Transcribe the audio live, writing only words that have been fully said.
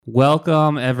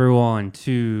Welcome, everyone,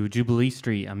 to Jubilee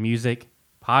Street, a music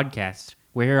podcast.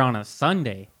 We're here on a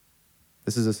Sunday.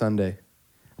 This is a Sunday.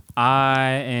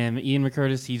 I am Ian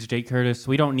McCurtis. He's Jake Curtis.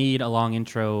 We don't need a long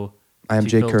intro I am to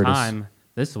Jake fill Curtis. time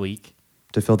this week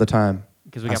To fill the time.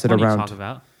 because we got plenty to talk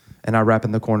about. And I rap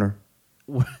in the corner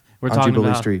We're on talking Jubilee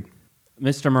about Street.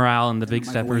 Mr. Morale and the Big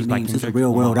Steppers by It's Kendrick the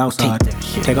real world Lamar. outside.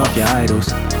 Take off your idols.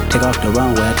 Take off the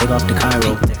runway. Take off the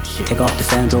Cairo. Take off the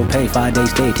Sandro Pay. 5 days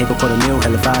stay. Take a quarter meal.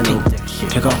 Hella final.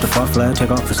 Take off the fuck flag.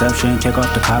 Take off perception. Take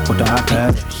off the cop with the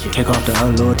iPad. Take off the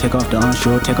allure. Take off the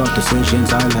unsure. Take off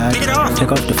decisions I lack.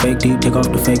 Take off the fake deep. Take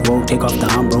off the fake woke. Take off the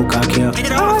I'm broke. I care.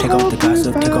 Take off the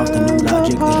gossip. Take off the new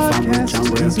logic. That if I'm rich, I'm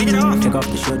real. Take off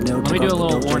the should know. Let me Take do a off the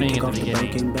little doja. warning Take at off the the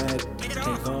beginning. Birkin bag. Take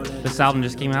all that. This album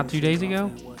just came out 2 days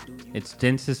ago. It's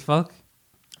dense as fuck.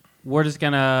 We're just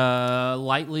going to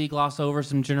lightly gloss over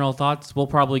some general thoughts. We'll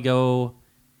probably go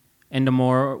into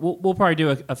more. We'll probably do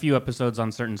a few episodes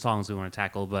on certain songs we want to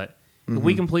tackle, but if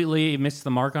we completely miss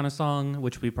the mark on a song,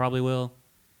 which we probably will,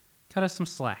 cut us some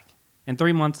slack. In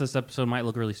 3 months, this episode might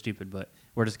look really stupid, but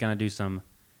we're just going to do some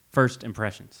first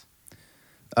impressions.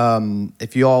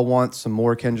 If you all want some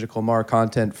more Kendrick Lamar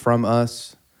content from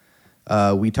us,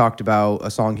 we talked about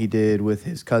a song he did with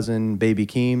his cousin, Baby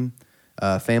Keem,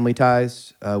 Family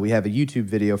Ties. We have a YouTube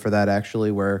video for that,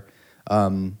 actually, where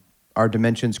our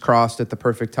dimensions crossed at the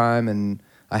perfect time, and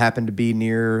I happened to be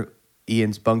near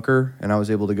Ian's bunker, and I was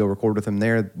able to go record with him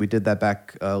there. We did that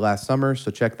back last summer,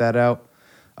 so check that out.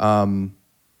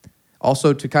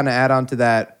 Also, to kind of add on to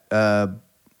that,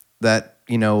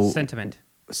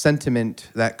 sentiment,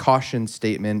 that caution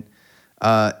statement,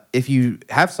 if you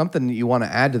have something that you want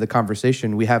to add to the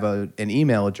conversation, we have an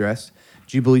email address,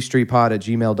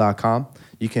 jubileestreetpod@gmail.com.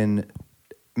 You can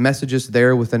message us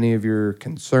there with any of your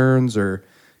concerns or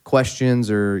questions,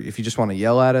 or if you just want to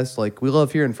yell at us. Like, we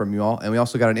love hearing from you all. And we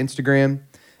also got an Instagram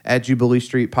at Jubilee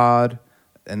Street Pod,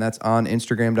 and that's on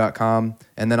Instagram.com.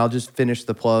 And then I'll just finish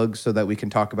the plugs so that we can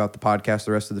talk about the podcast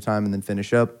the rest of the time and then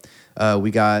finish up.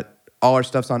 We got all our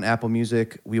stuff's on Apple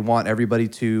Music. We want everybody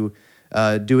to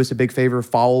do us a big favor,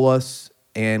 follow us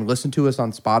and listen to us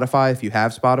on Spotify if you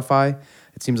have Spotify.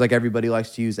 It seems like everybody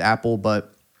likes to use Apple,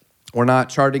 but we're not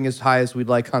charting as high as we'd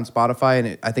like on Spotify,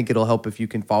 and I think it'll help if you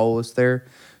can follow us there.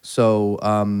 So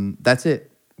that's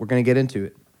it. We're going to get into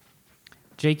it.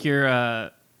 Jake,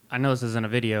 I know this isn't a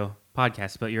video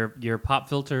podcast, but your pop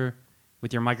filter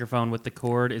with your microphone with the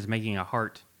cord is making a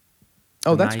heart.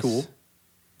 Oh, that's cool.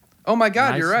 Oh my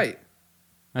God, you're right.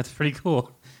 That's pretty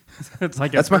cool. It's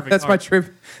like that's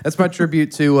my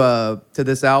tribute to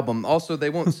this album. Also, they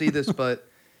won't see this, but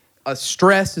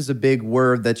stress is a big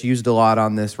word that's used a lot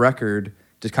on this record.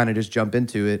 To kind of just jump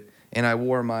into it, and I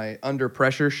wore my Under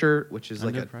Pressure shirt, which is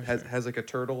has like a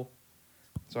turtle.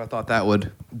 So I thought that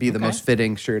would be the most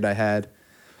fitting shirt I had.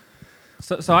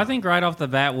 So I think right off the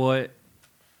bat,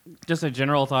 just a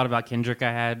general thought about Kendrick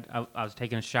I had. I was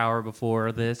taking a shower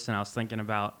before this, and I was thinking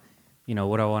about, how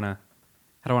do I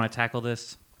want to tackle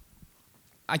this?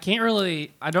 I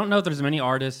don't know if there's many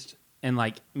artists in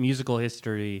like musical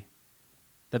history.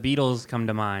 The Beatles come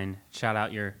to mind. Shout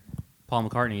out your Paul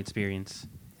McCartney experience.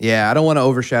 Yeah, I don't want to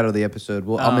overshadow the episode.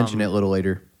 I'll mention it a little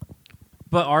later.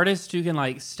 But artists who can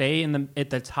like stay at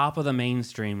the top of the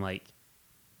mainstream, like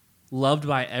loved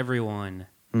by everyone,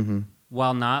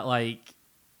 while not like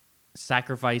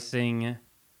sacrificing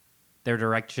their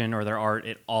direction or their art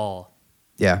at all.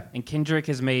 Yeah. And Kendrick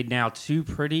has made now 2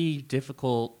 pretty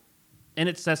difficult,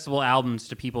 inaccessible albums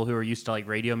to people who are used to like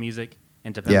radio music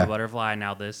and To Pimp a Butterfly, and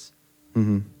now this.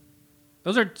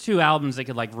 Those are 2 albums that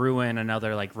could like ruin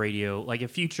another like radio. Like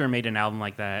if Future made an album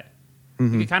like that,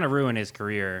 it could kind of ruin his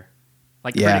career.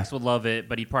 Like critics would love it,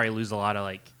 but he'd probably lose a lot of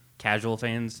like casual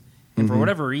fans. And for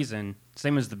whatever reason,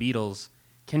 same as the Beatles,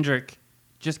 Kendrick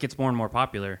just gets more and more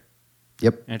popular.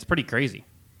 Yep. And it's pretty crazy.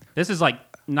 This is like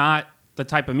not the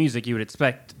type of music you would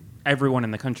expect everyone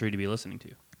in the country to be listening to.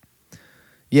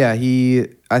 Yeah,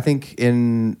 I think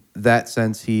in that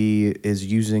sense, he is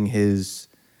using his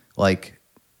like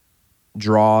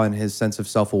draw and his sense of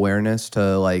self-awareness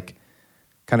to like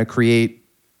kind of create.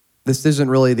 This isn't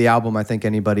really the album I think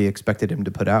anybody expected him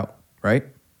to put out, right?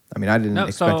 I mean, I didn't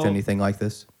expect anything like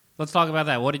this. Let's talk about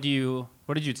that. What did you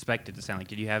expect it to sound like?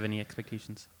 Did you have any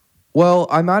expectations? Well,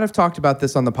 I might have talked about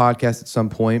this on the podcast at some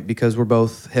point because we're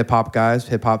both hip-hop guys,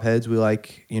 hip-hop heads. We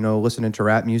like, listening to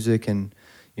rap music and,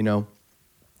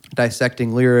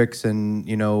 dissecting lyrics and,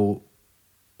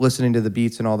 listening to the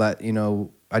beats and all that.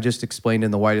 I just explained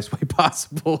in the whitest way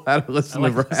possible how to listen to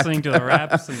rap. Listening to the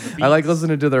raps and the beats. I like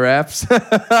listening to the raps.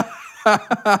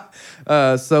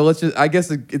 So I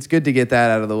guess it's good to get that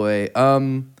out of the way.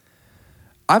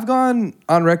 I've gone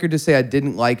on record to say I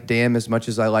didn't like Damn as much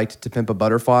as I liked To Pimp a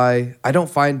Butterfly. I don't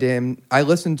find Damn... I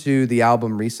listened to the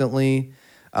album recently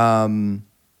to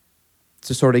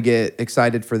sort of get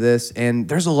excited for this, and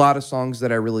there's a lot of songs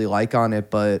that I really like on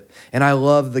it, and I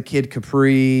love the Kid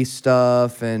Capri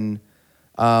stuff, and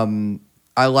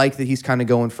I like that he's kind of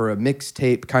going for a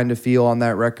mixtape kind of feel on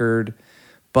that record,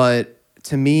 but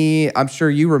to me, I'm sure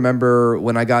you remember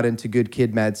when I got into Good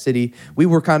Kid, Mad City, we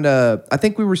were I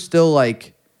think we were still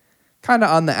like kind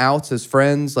of on the outs as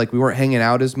friends. Like we weren't hanging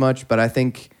out as much, but I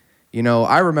think,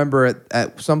 I remember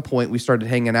at some point we started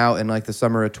hanging out in like the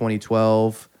summer of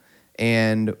 2012,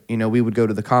 and, we would go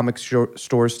to the comic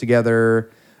stores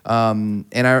together. And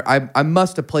I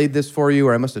must have played this for you,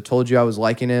 or I must have told you I was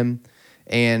liking him.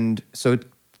 And so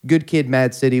Good Kid,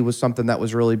 Mad City was something that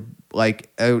was really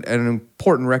like an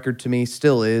important record to me,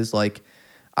 still is. Like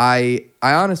I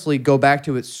honestly go back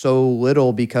to it so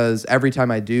little because every time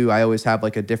I do, I always have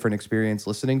like a different experience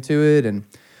listening to it. And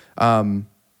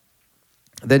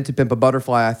then To Pimp a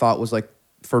Butterfly, I thought was like,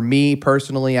 for me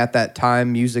personally at that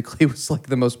time, musically was like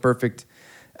the most perfect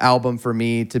album for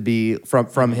me to be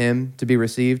from him to be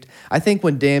received. I think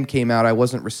when Damn came out, I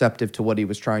wasn't receptive to what he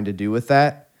was trying to do with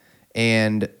that.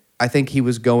 And I think he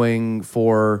was going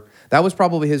for... That was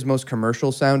probably his most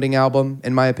commercial sounding album,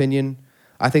 in my opinion.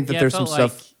 I think that there's some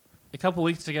stuff... A couple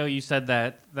weeks ago, you said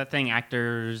that thing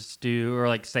actors do, or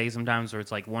like say sometimes, where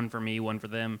it's like one for me, one for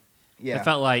them. Yeah. It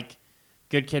felt like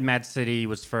Good Kid, Mad City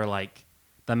was for like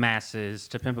the masses.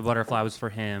 To Pimp a Butterfly was for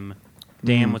him.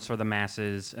 Damn was for the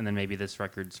masses, and then maybe this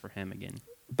record's for him again.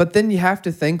 But then you have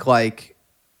to think like,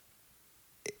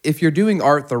 if you're doing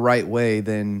art the right way,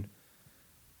 then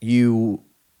you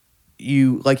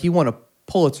won a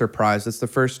Pulitzer Prize. That's the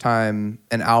first time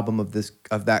an album of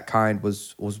that kind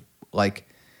was like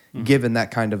given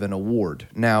that kind of an award.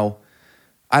 Now,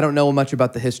 I don't know much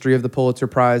about the history of the Pulitzer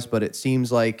Prize, but it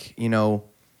seems like,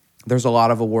 there's a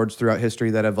lot of awards throughout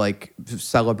history that have like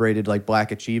celebrated like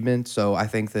Black achievement. So I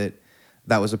think that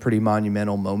was a pretty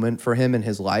monumental moment for him in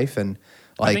his life. And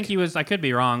like, I think he was, I could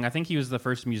be wrong, I think he was the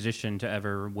first musician to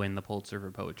ever win the Pulitzer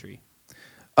for poetry.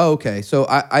 Oh, okay. So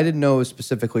I didn't know it was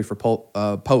specifically for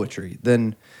poetry.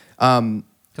 Then,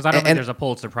 because I don't think there's a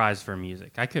Pulitzer Prize for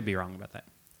music. I could be wrong about that.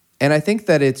 And I think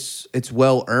that it's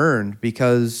well earned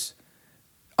because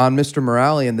on Mr.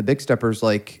 Morale and the Big Steppers,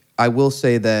 like I will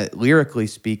say that lyrically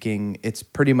speaking, it's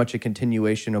pretty much a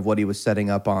continuation of what he was setting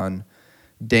up on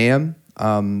Damn.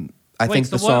 I think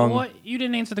the song. What you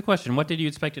didn't answer the question. What did you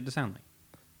expect it to sound like?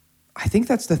 I think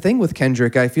that's the thing with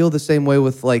Kendrick. I feel the same way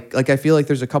with like I feel like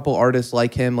there's a couple artists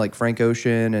like him, like Frank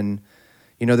Ocean, and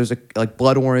there's like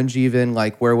Blood Orange even,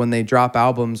 like where when they drop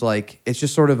albums, like it's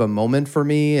just sort of a moment for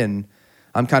me, and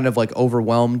I'm kind of like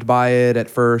overwhelmed by it at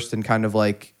first and kind of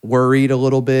like worried a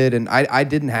little bit, and I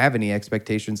didn't have any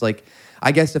expectations. Like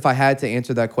I guess if I had to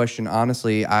answer that question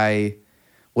honestly, I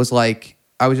was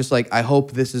just like, I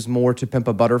hope this is more To Pimp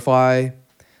a Butterfly.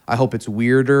 I hope it's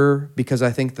weirder, because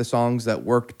I think the songs that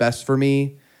worked best for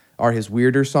me are his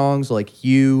weirder songs, like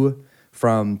You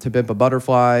from To Pimp a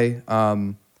Butterfly,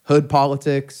 Hood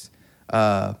Politics,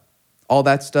 all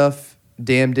that stuff.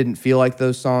 Damn didn't feel like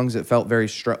those songs. It felt very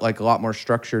like a lot more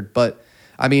structured. But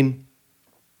I mean,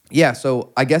 yeah.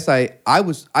 So I guess I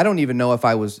don't even know if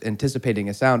I was anticipating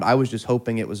a sound. I was just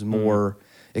hoping it was more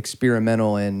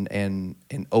experimental and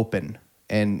open.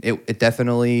 And it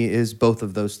definitely is both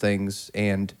of those things,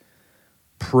 and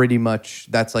pretty much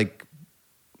that's like,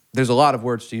 there's a lot of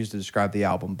words to use to describe the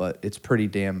album, but it's pretty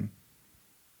damn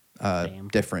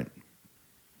different.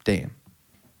 Damn.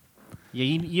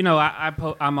 Yeah,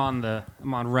 I'm on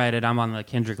Reddit. I'm on the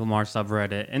Kendrick Lamar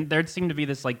subreddit, and there seemed to be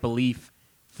this like belief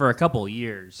for a couple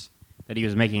years that he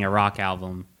was making a rock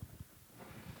album.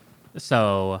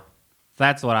 So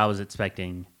that's what I was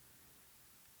expecting.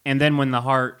 And then when The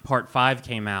Heart Part 5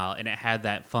 came out and it had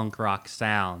that funk rock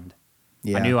sound,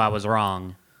 I knew I was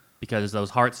wrong, because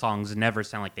those Heart songs never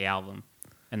sound like the album.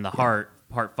 And The Heart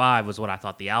Part 5 was what I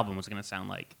thought the album was going to sound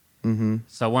like. Mm-hmm.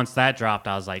 So once that dropped,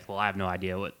 I was like, well, I have no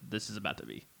idea what this is about to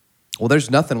be. Well,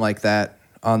 there's nothing like that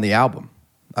on the album.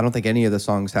 I don't think any of the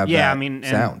songs have that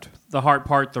sound. The Heart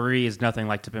Part 3 is nothing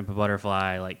like To Pimp a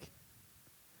Butterfly. Like,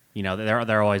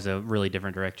 they're always a really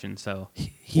different direction. So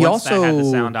he once also that had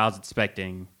the sound I was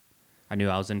expecting, I knew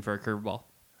I was in for a curveball.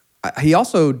 He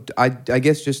also, I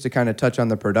guess, just to kind of touch on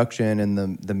the production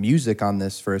and the music on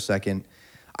this for a second,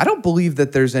 I don't believe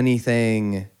that there's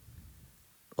anything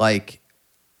like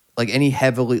any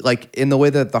heavily, like in the way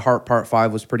that The Heart Part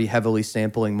 5 was pretty heavily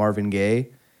sampling Marvin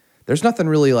Gaye. There's nothing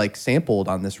really like sampled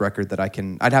on this record that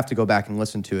I'd have to go back and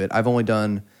listen to it. I've only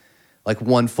done like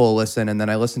one full listen, and then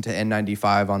I listened to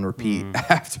N95 on repeat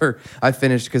after I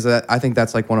finished because I think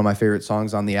that's like one of my favorite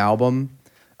songs on the album.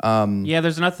 Yeah,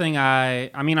 there's nothing I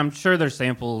mean, I'm sure there's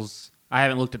samples. I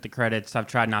haven't looked at the credits. I've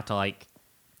tried not to I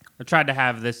tried to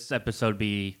have this episode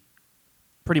be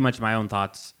pretty much my own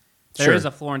thoughts. There is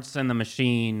a Florence and the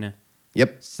Machine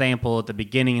sample at the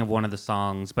beginning of one of the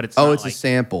songs, but it's not it's a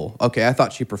sample. Okay, I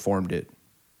thought she performed it.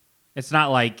 It's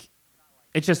not like,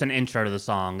 it's just an intro to the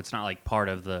song. It's not like part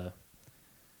of the,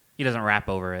 he doesn't rap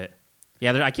over it.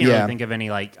 Yeah, I can't really think of any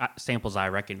like samples I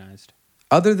recognized.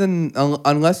 Other than,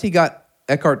 unless he got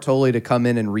Eckhart Tolle to come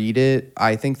in and read it,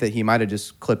 I think that he might have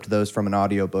just clipped those from an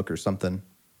audiobook or something.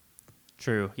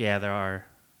 True. Yeah, there are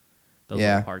those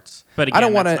little parts. But again, I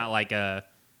don't wanna, that's not like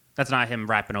that's not him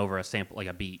rapping over a sample, like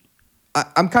a beat.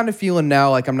 I'm kind of feeling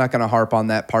now like I'm not going to harp on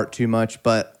that part too much,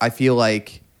 but I feel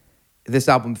like this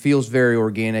album feels very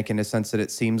organic in a sense that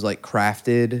it seems like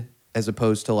crafted as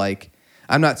opposed to like,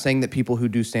 I'm not saying that people who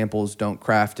do samples don't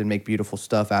craft and make beautiful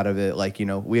stuff out of it. Like, you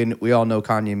know, we all know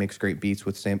Kanye makes great beats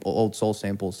with old soul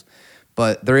samples,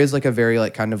 but there is like a very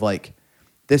like kind of like,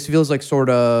 this feels like sort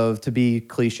of, to be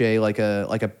cliche, like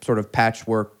a sort of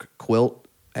patchwork quilt,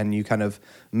 and you kind of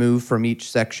move from each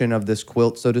section of this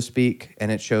quilt, so to speak,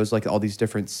 and it shows like all these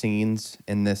different scenes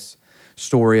in this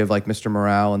story of like Mr.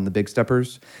 Morale and the Big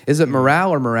Steppers. Is it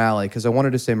Morale or Morale? Because I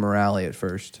wanted to say Morale at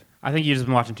first. I think you've just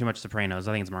been watching too much Sopranos.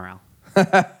 I think it's Morale.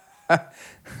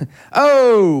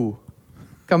 Oh,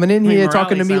 coming in here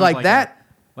talking to me like that?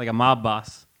 Like a mob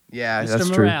boss. Yeah, Mr. that's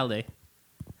Morale.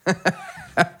 True.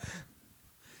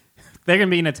 They're going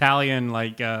to be an Italian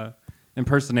like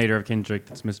impersonator of Kendrick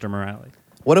that's Mr. Morale.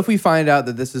 What if we find out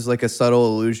that this is like a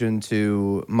subtle allusion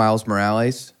to Miles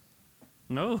Morales?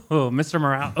 No, Mr.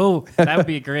 Morales. Oh, that would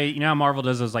be a great. You know how Marvel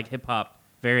does those like hip hop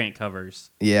variant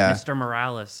covers? Yeah. Mr.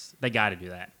 Morales. They got to do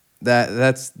that.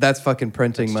 That's fucking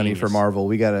printing That's money genius. for Marvel.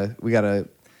 We gotta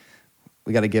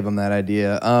give them that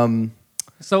idea.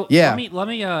 So yeah. let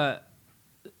me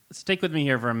stick with me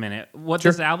here for a minute. What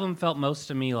Sure. this album felt most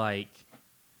to me like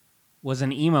was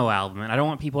an emo album, and I don't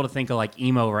want people to think of like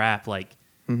emo rap, like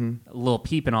Lil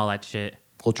Peep and all that shit.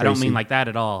 Lil I don't Tracy. mean like that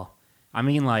at all. I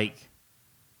mean like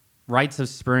Rites of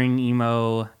Spring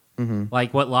emo,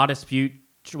 like what La Dispute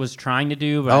was trying to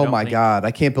do. But Oh my God,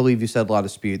 I can't believe you said La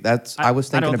Dispute. I was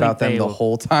thinking don't about think them the they-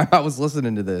 whole time I was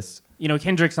listening to this. You know,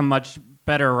 Kendrick's a much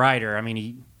better writer. I mean,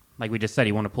 he, like we just said,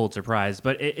 he won a Pulitzer Prize,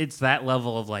 but it's that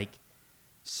level of like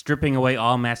stripping away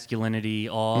all masculinity,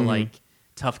 all like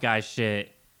tough guy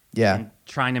shit. Yeah. And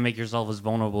trying to make yourself as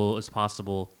vulnerable as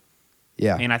possible.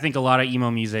 Yeah. And I think a lot of emo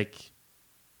music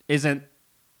isn't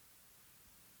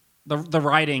the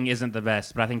writing isn't the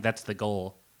best, but I think that's the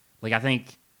goal. Like I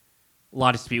think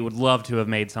La Dispute would love to have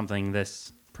made something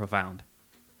this profound.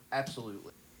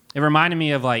 Absolutely. It reminded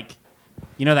me of like,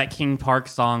 you know, that King Park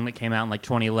song that came out in like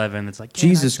 2011. It's like,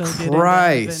 Jesus "Can I still get in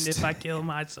Christ. heaven if I kill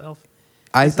myself?"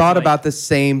 I thought like- about the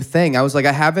same thing. I was like,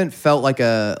 I haven't felt like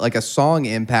a song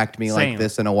impact me like Same.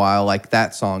 this in a while, like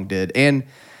that song did. And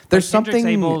there's Kendrick's something.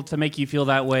 able to make you feel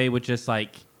that way with just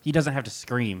like he doesn't have to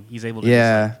scream. He's able to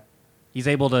Yeah. just, like, he's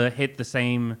able to hit the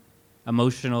same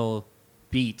emotional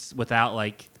beats without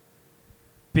like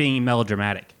being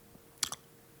melodramatic.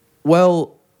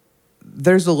 Well,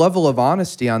 there's a level of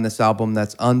honesty on this album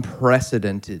that's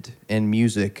unprecedented in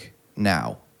music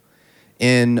now.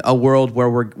 In a world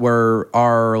where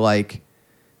our like,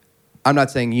 I'm not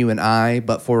saying you and I,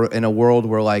 but in a world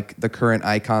where like the current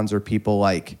icons are people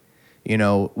like, you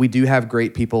know, we do have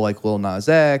great people like Lil Nas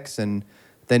X,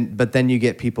 but then you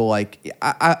get people like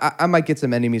I might get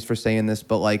some enemies for saying this,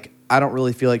 but like I don't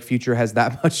really feel like Future has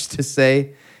that much to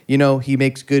say. You know, he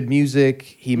makes good music.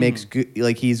 He makes good,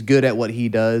 like he's good at what he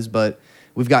does. But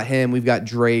we've got him. We've got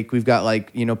Drake. We've got like,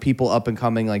 you know, people up and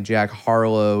coming like Jack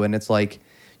Harlow, and it's like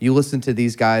you listen to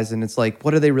these guys, and it's like,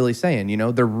 what are they really saying? You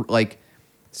know, they're like,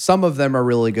 some of them are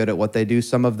really good at what they do.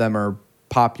 Some of them are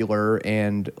popular,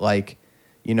 and like,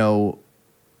 you know,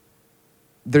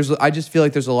 I just feel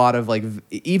like there's a lot of like,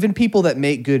 even people that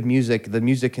make good music, the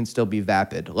music can still be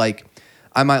vapid. Like,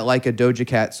 I might like a Doja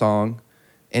Cat song,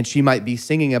 and she might be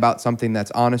singing about something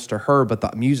that's honest to her, but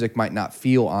the music might not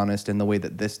feel honest in the way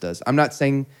that this does. I'm not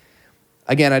saying,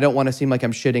 again, I don't want to seem like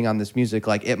I'm shitting on this music.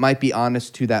 Like, it might be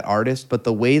honest to that artist, but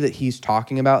the way that he's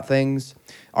talking about things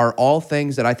are all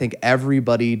things that I think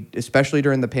everybody, especially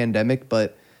during the pandemic,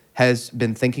 but has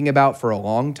been thinking about for a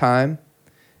long time.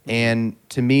 And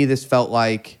to me, this felt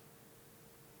like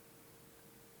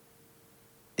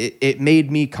it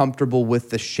made me comfortable with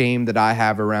the shame that I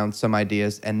have around some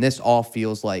ideas. And this all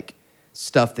feels like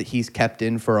stuff that he's kept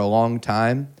in for a long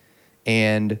time.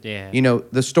 And, Yeah. you know,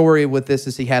 the story with this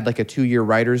is he had like a 2-year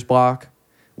writer's block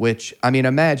which I mean,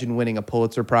 imagine winning a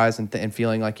Pulitzer Prize and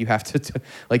feeling like you have to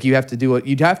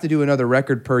you'd have to do another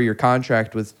record per your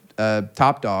contract with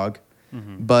Top Dog,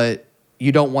 but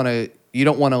you don't want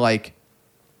to like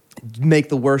make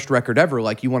the worst record ever.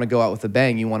 Like, you want to go out with a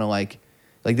bang. You want to like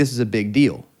this is a big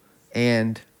deal,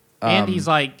 and he's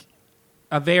like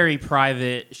a very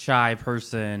private, shy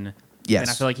person. Yes,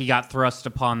 and I feel like he got thrust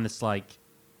upon this like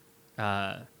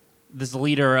this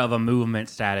leader of a movement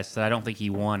status that I don't think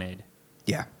he wanted.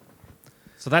 Yeah.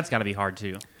 So that's got to be hard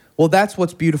too. Well, that's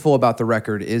what's beautiful about the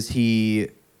record is he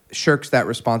shirks that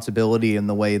responsibility in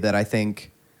the way that I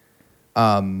think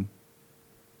a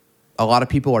lot of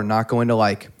people are not going to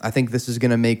like. I think this is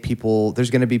going to make people. There's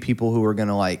going to be people who are going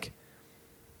to like.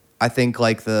 I think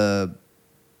like I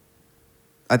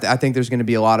think there's going to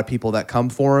be a lot of people that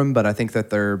come for him, but I think that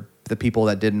they're the people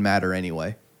that didn't matter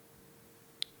anyway.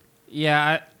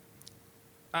 Yeah,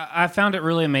 I found it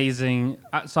really amazing.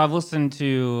 So I've listened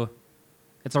to.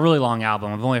 It's a really long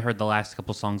album. I've only heard the last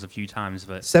couple songs a few times,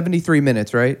 but 73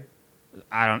 minutes, right?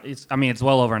 It's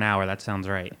well over an hour. That sounds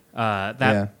right.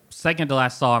 Second to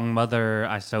last song, "Mother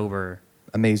I Sober,"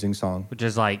 amazing song, which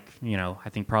is like, I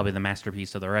think probably the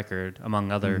masterpiece of the record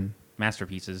among other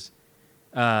masterpieces.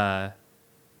 That's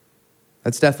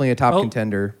definitely a top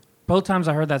contender. Both times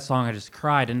I heard that song, I just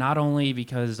cried, and not only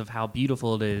because of how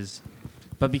beautiful it is,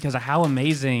 but because of how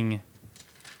amazing.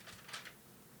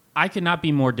 I could not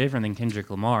be more different than Kendrick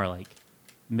Lamar. Like,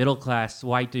 middle class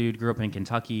white dude, grew up in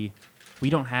Kentucky.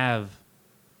 I'm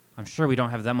sure we don't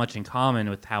have that much in common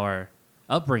with how our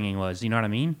upbringing was. You know what I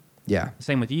mean? Yeah.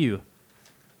 Same with you.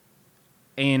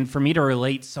 And for me to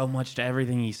relate so much to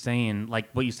everything he's saying, like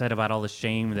what you said about all the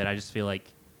shame, that I just feel like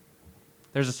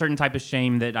there's a certain type of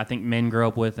shame that I think men grow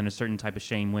up with and a certain type of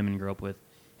shame women grow up with.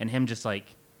 And him just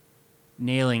like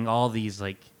nailing all these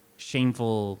like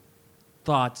shameful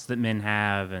thoughts that men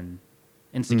have and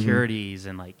insecurities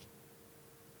and like,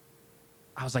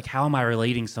 I was like, how am I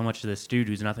relating so much to this dude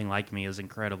who's nothing like me? It was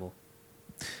incredible.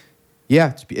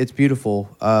 Yeah, it's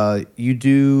beautiful. You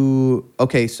do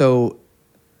okay. So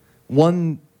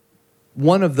one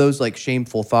of those like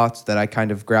shameful thoughts that I kind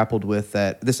of grappled with,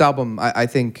 that this album, I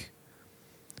think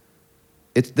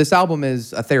this album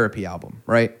is a therapy album,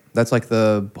 right? That's like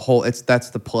the whole. That's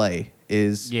the play.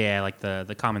 Is like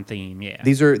the common theme. Yeah,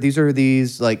 these are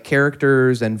these like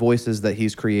characters and voices that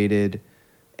he's created,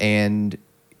 and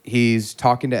he's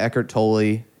talking to Eckhart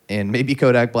Tolle, and maybe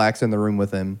Kodak Black's in the room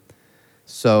with him.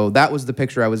 So that was the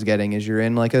picture I was getting. Is you're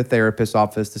in like a therapist's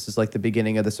office. This is like the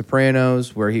beginning of The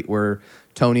Sopranos, where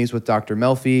Tony's with Dr.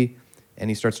 Melfi, and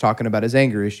he starts talking about his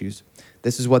anger issues.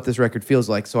 This is what this record feels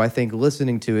like. So I think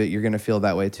listening to it, you're gonna feel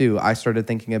that way too. I started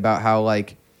thinking about how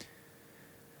like,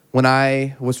 when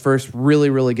I was first really,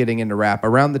 really getting into rap,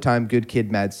 around the time Good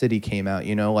Kid, Mad City came out,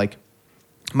 like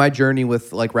my journey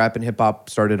with like rap and hip hop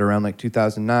started around like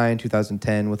 2009,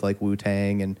 2010 with like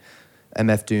Wu-Tang and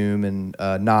MF Doom and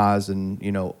Nas and,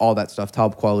 all that stuff,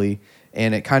 Talib Kweli.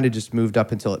 And it kind of just moved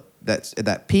up until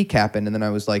that peak happened. And then I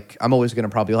was like, I'm always going to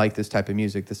probably like this type of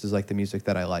music. This is like the music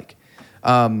that I like.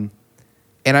 And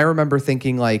I remember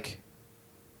thinking like,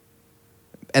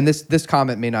 and this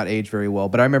comment may not age very well,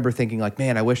 but I remember thinking like,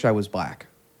 man, I wish I was black,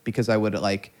 because I would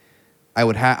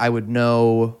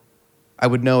know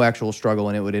actual struggle,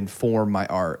 and it would inform my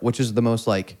art, which is the most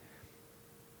like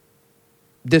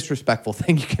disrespectful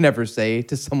thing you can ever say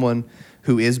to someone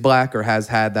who is black or has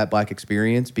had that black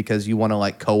experience, because you want to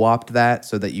like co-opt that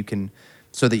so that you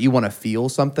want to feel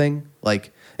something.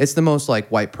 Like, it's the most like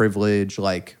white privilege,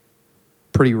 like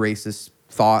pretty racist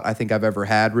thought I think I've ever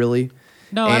had, really.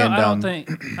 No, I don't think.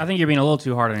 I think you're being a little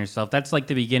too hard on yourself. That's like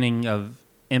the beginning of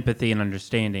empathy and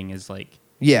understanding. Is like,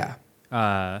 yeah.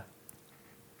 I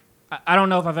don't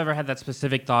know if I've ever had that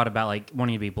specific thought about like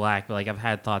wanting to be black, but like I've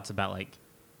had thoughts about like,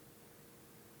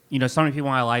 so many people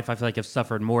in my life I feel like have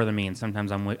suffered more than me, and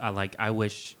sometimes I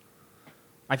wish.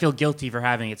 I feel guilty for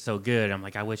having it so good. I'm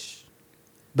like, I wish.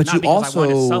 But not you because also I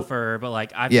want to suffer, but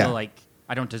like I feel like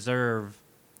I don't deserve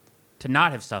to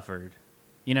not have suffered.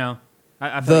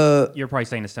 I feel like you're probably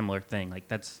saying a similar thing.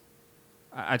 Like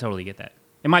I totally get that.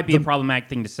 It might be a problematic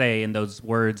thing to say in those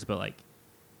words, but like,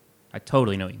 I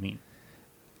totally know what you mean.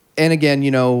 And again,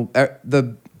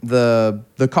 the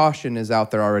caution is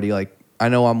out there already. Like, I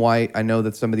know I'm white. I know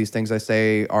that some of these things I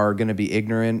say are going to be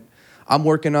ignorant. I'm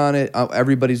working on it.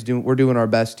 We're doing our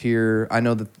best here. I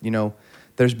know that,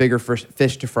 there's bigger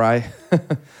fish to fry,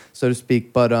 so to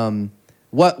speak. But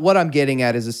what I'm getting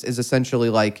at is essentially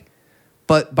like,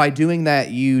 but by doing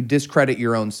that, you discredit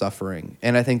your own suffering.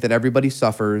 And I think that everybody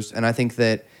suffers. And I think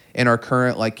that in our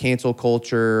current like cancel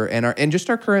culture and just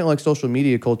our current like social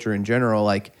media culture in general,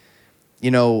 like,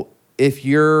 if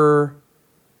you're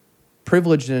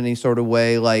privileged in any sort of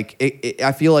way. Like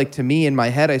I feel like to me in my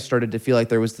head, I started to feel like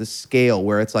there was this scale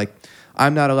where it's like,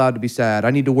 I'm not allowed to be sad.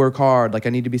 I need to work hard. Like I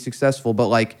need to be successful. But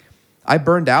like I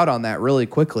burned out on that really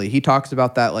quickly. He talks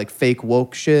about that like fake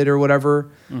woke shit or whatever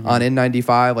on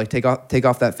N95. Like take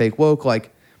off that fake woke.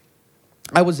 Like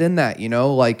I was in that, you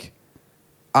know, like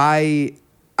I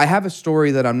have a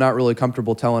story that I'm not really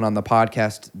comfortable telling on the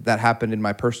podcast that happened in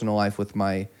my personal life with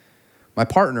my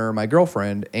partner, my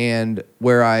girlfriend, and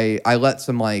where I let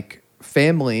some like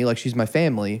family, like she's my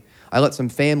family, I let some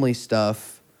family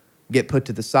stuff get put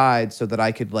to the side so that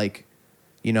I could like,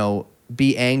 you know,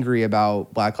 be angry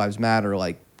about Black Lives Matter,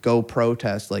 like go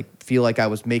protest, like feel like I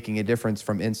was making a difference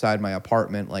from inside my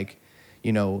apartment, like,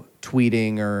 you know,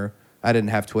 tweeting or I didn't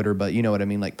have Twitter, but you know what I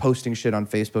mean, like posting shit on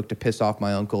Facebook to piss off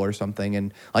my uncle or something.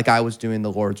 And like I was doing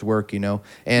the Lord's work, you know,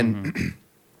 and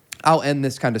I'll end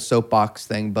this kind of soapbox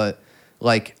thing, but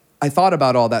like I thought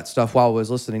about all that stuff while I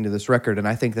was listening to this record. And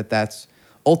I think that that's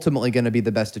ultimately going to be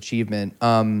the best achievement.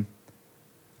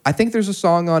 I think there's a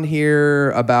song on here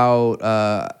about,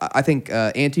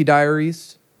 Auntie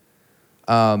Diaries.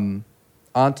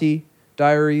 Auntie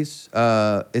Diaries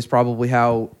is probably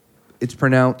how it's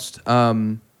pronounced.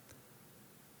 And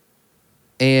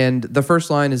the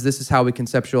first line is, "This is how we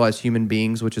conceptualize human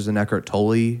beings," which is an Eckhart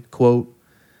Tolle quote.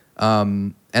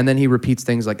 And then he repeats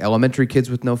things like elementary kids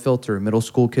with no filter, middle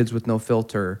school kids with no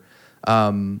filter,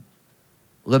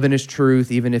 living his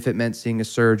truth, even if it meant seeing a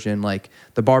surgeon, like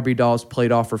the Barbie dolls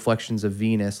played off reflections of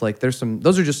Venus. Like those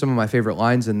are just some of my favorite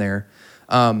lines in there.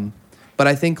 But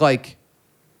I think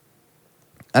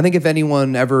if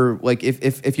anyone ever, like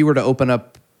if you were to open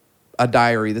up a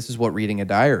diary, this is what reading a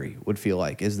diary would feel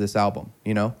like, is this album,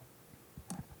 you know?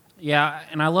 Yeah,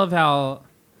 and I love how,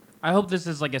 I hope this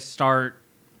is like a start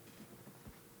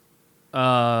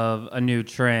of a new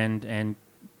trend, and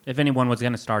if anyone was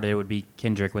going to start it, it would be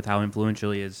Kendrick with how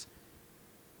influential he is.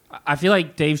 I feel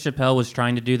like Dave Chappelle was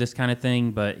trying to do this kind of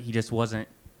thing, but he just wasn't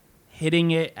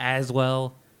hitting it as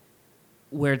well,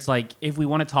 where it's like, if we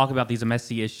want to talk about these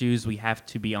messy issues, we have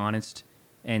to be honest,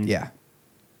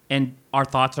 and our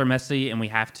thoughts are messy, and we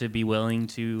have to be willing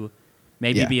to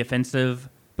maybe be offensive,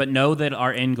 but know that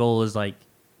our end goal is like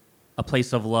a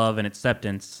place of love and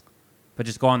acceptance, but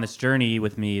just go on this journey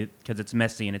with me because it's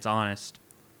messy and it's honest.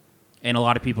 And a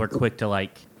lot of people are quick to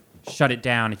like shut it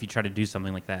down if you try to do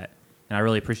something like that. And I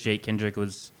really appreciate Kendrick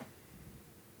was,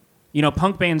 you know,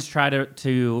 punk bands try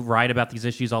to write about these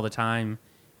issues all the time,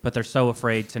 but they're so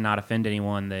afraid to not offend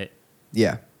anyone that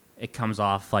it comes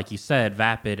off, like you said,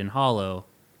 vapid and hollow.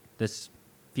 This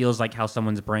feels like how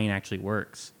someone's brain actually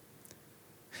works.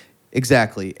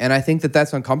 Exactly. And I think that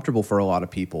that's uncomfortable for a lot of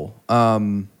people.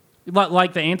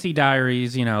 Like the Auntie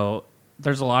Diaries, you know,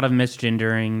 there's a lot of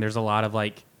misgendering. There's a lot of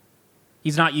like,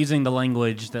 he's not using the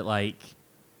language that like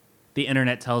the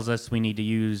internet tells us we need to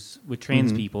use with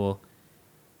trans people.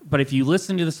 But if you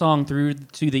listen to the song through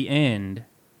to the end,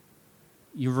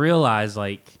 you realize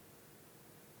like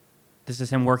this is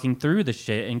him working through the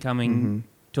shit and coming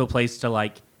to a place to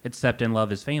like accept and love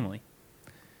his family.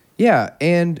 Yeah,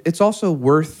 and it's also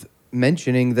worth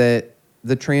mentioning that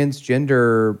the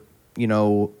transgender, you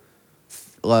know,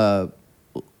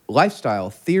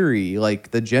 lifestyle theory, like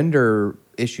the gender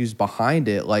issues behind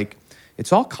it, like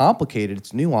it's all complicated,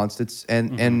 it's nuanced,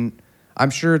 and I'm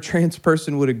sure a trans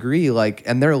person would agree, like,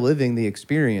 and they're living the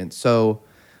experience. So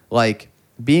like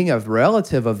being a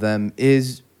relative of them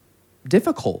is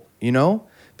difficult, you know,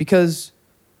 because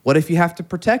what if you have to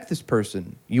protect this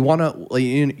person? You want to,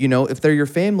 you know, if they're your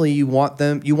family, you want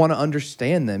to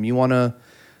understand them. You want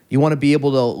to be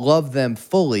able to love them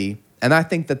fully. And I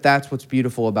think that that's what's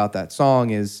beautiful about that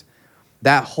song is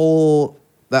that whole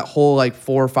like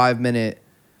 4 or 5 minute,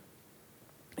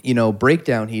 you know,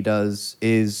 breakdown he does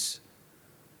is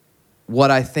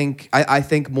what I think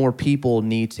more people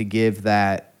need to give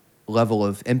that level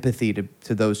of empathy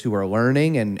to those who are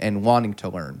learning and wanting to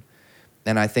learn.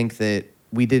 And I think that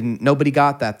nobody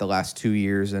got that the last 2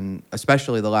 years, and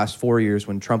especially the last 4 years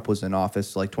when Trump was in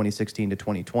office, like 2016 to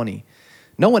 2020.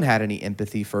 No one had any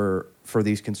empathy for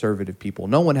these conservative people.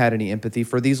 No one had any empathy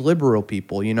for these liberal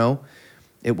people, you know?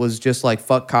 It was just like,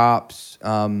 fuck cops,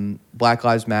 Black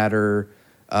Lives Matter,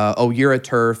 you're a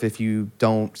TERF if you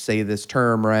don't say this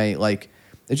term right. Like,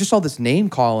 it's just all this name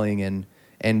calling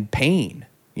and pain,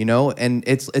 you know? And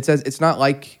it's not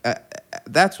like...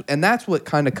 that's what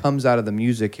kind of comes out of the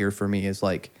music here for me is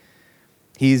like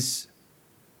he's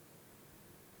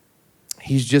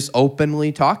just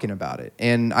openly talking about it.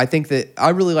 And I think that I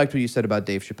really liked what you said about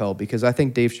Dave Chappelle, because I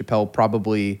think Dave Chappelle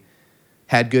probably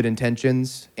had good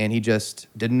intentions and he just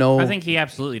didn't know. I think he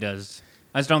absolutely does.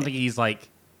 I just don't think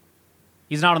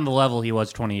he's not on the level he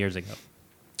was 20 years ago.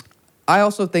 I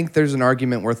also think there's an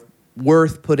argument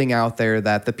worth putting out there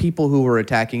that the people who were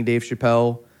attacking Dave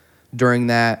Chappelle during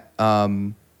that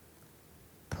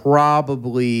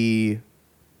probably,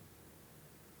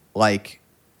 like,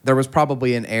 there was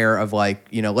probably an air of, like,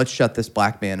 you know, let's shut this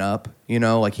black man up, you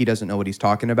know, like he doesn't know what he's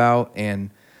talking about. And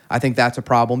I think that's a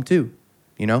problem too,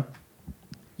 you know?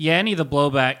 Yeah, any of the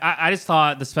blowback, I just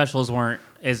thought the specials weren't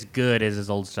as good as his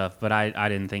old stuff, but I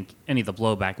didn't think any of the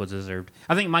blowback was deserved.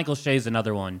 I think Michael Shea's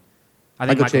another one. I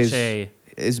think Michael Shea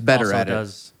is better at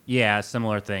it. Yeah, a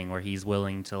similar thing where he's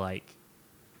willing to, like,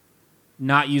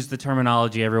 not use the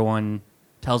terminology everyone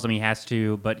tells him he has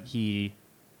to, but he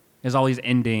is always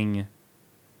ending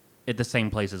at the same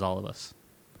place as all of us.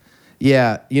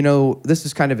 Yeah, you know, this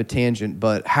is kind of a tangent,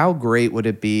 but how great would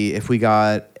it be if we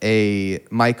got a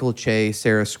Michael Che,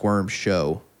 Sarah Squirm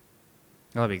show?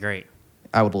 That'd be great.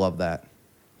 I would love that.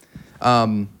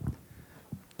 2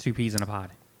 peas in a pod.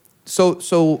 So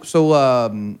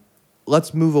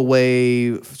let's move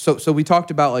away. So we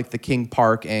talked about, like, the King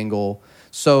Park angle.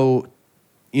 So,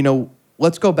 you know,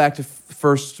 let's go back to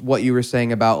first what you were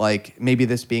saying about, like, maybe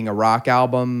this being a rock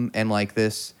album and, like,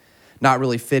 this not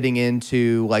really fitting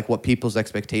into, like, what people's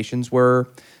expectations were.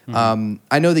 Mm-hmm.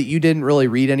 I know that you didn't really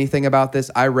read anything about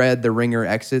this. I read the Ringer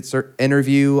Exits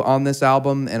interview on this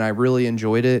album, and I really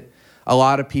enjoyed it. A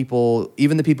lot of people,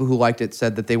 even the people who liked it,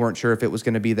 said that they weren't sure if it was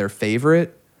going to be their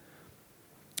favorite.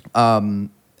 And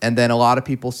then a lot of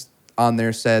people on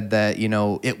there said that, you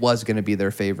know, it was going to be their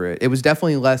favorite. It was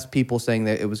definitely less people saying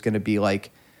that it was going to be,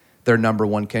 like, their number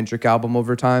one Kendrick album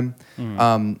over time.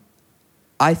 Mm.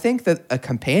 I think that a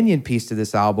companion piece to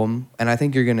this album, and I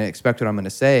think you're going to expect what I'm going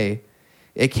to say,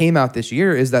 it came out this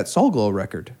year, is that Soul Glow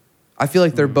record. I feel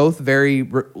like they're both very,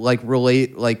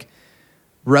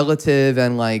 relative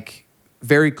and, like,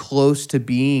 very close to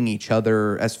being each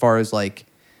other as far as, like,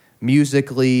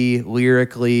 musically,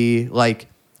 lyrically. Like,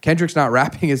 Kendrick's not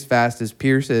rapping as fast as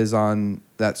Pierce is on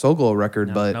that Soul Glow record,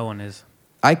 no, but no one is.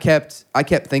 I kept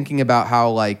thinking about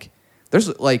how, like,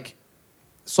 there's, like,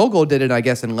 Soul Glow did it, I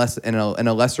guess, in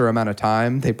a lesser amount of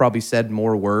time. They probably said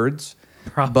more words.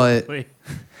 Probably. But,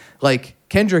 like,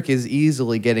 Kendrick is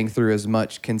easily getting through as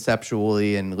much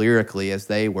conceptually and lyrically as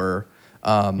they were,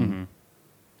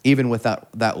 even with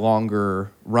that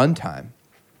longer runtime.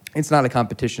 It's not a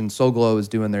competition. Soul Glow is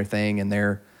doing their thing, and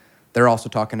they're also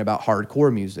talking about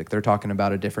hardcore music. They're talking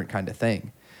about a different kind of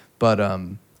thing. But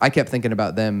I kept thinking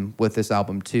about them with this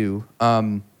album too.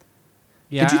 Yeah,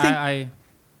 did you think?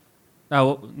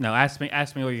 Oh no! Ask me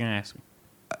what you're gonna ask me.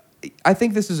 I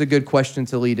think this is a good question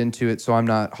to lead into it, so I'm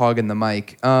not hogging the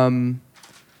mic.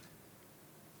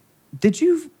 Did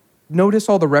you notice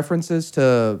all the references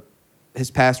to his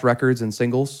past records and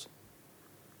singles?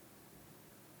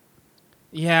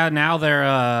 Yeah, now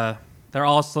they're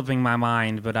all slipping my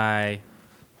mind, but I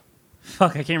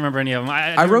can't remember any of them.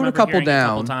 I wrote a couple down. A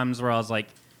couple times where I was like,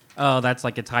 oh, that's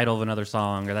like a title of another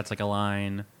song, or that's like a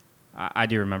line. I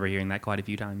do remember hearing that quite a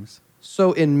few times.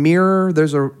 So in Mirror,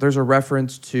 there's a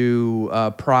reference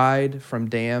to Pride from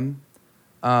Damn.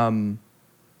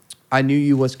 I Knew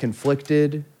You Was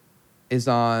Conflicted is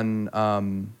on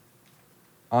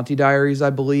Auntie Diaries,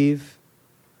 I believe.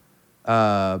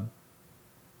 On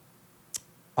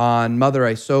Mother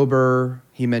I Sober,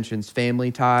 he mentions Family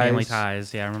Ties. Family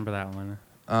Ties, yeah, I remember that one.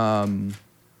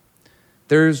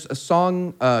 There's a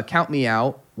song, Count Me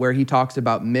Out, where he talks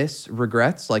about miss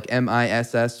regrets, like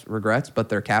MISS regrets, but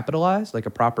they're capitalized, like a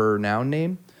proper noun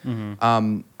name.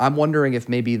 Mm-hmm. I'm wondering if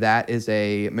maybe that is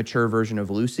a mature version of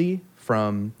Lucy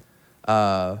from...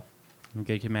 Good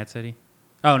Kid, Mad City?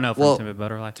 Oh, no, from To Pimp a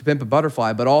Butterfly. To Pimp a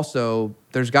Butterfly, but also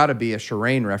there's got to be a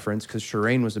Shireen reference, because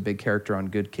Shireen was a big character on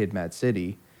Good Kid, Mad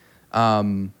City.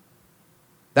 That's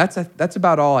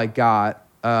about all I got.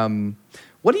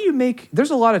 What do you make...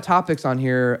 There's a lot of topics on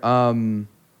here.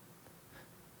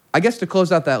 I guess to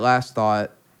close out that last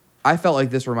thought, I felt like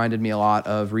this reminded me a lot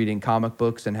of reading comic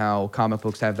books and how comic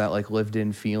books have that, like,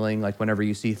 lived-in feeling, like whenever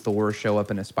you see Thor show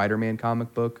up in a Spider-Man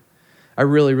comic book. I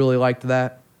really, really liked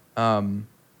that.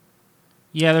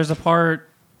 Yeah, there's a part...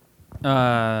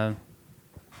 an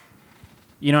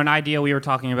idea we were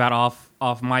talking about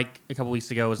off mic a couple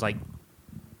weeks ago was, like,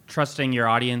 trusting your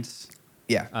audience.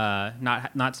 Yeah.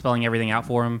 Not spelling everything out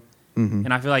for him. Mm-hmm.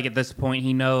 And I feel like at this point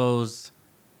he knows...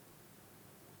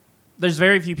 There's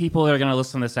very few people that are going to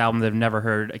listen to this album that have never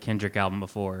heard a Kendrick album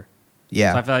before.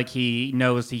 Yeah. So I feel like he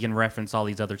knows he can reference all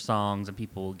these other songs and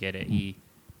people will get it. He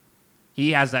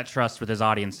has that trust with his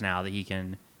audience now that he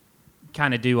can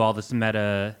kind of do all this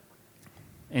meta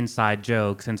inside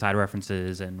jokes, inside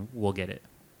references, and we'll get it.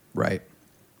 Right.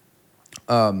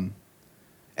 And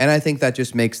And I think that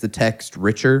just makes the text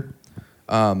richer.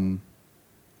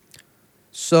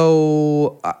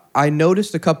 So I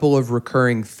noticed a couple of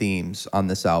recurring themes on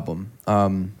this album.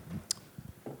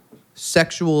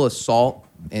 Sexual assault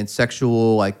and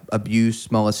sexual like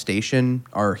abuse, molestation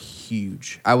are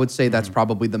huge. I would say that's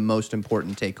probably the most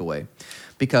important takeaway,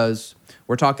 because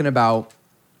we're talking about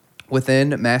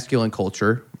within masculine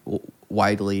culture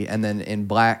widely, and then in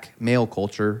black male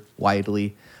culture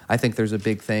widely, I think there's a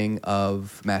big thing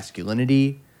of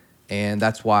masculinity. And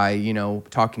that's why, you know,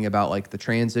 talking about like the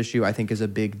trans issue, I think is a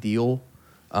big deal.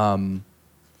 I'm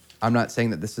not saying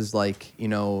that this is like, you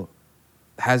know,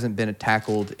 hasn't been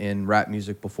tackled in rap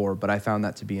music before, but I found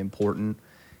that to be important.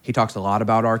 He talks a lot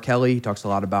about R. Kelly. He talks a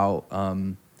lot about,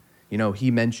 you know,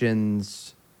 he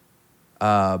mentions,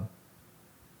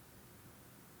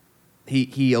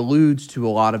 he alludes to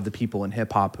a lot of the people in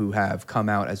hip hop who have come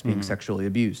out as being sexually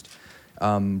abused.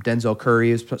 Denzel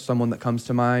Curry is someone that comes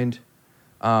to mind.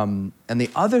 And the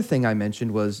other thing I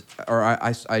mentioned was, or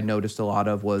I noticed a lot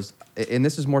of was, and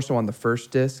this is more so on the first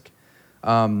disc,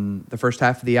 the first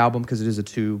half of the album, because it is a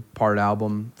 2-part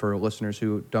album for listeners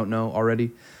who don't know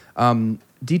already.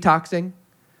 Detoxing,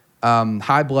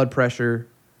 high blood pressure.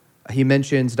 He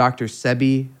mentions Dr.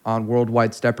 Sebi on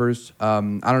Worldwide Steppers. I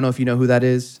don't know if you know who that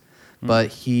is, but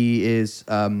he is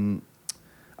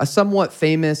a somewhat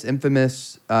famous,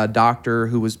 infamous doctor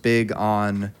who was big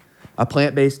on a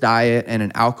plant-based diet and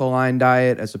an alkaline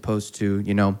diet, as opposed to,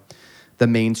 you know, the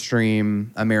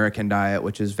mainstream American diet,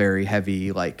 which is very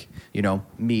heavy, like, you know,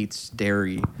 meats,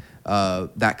 dairy,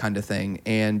 that kind of thing.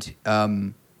 And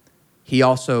he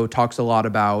also talks a lot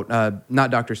about, not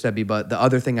Dr. Sebi, but the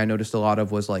other thing I noticed a lot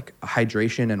of was like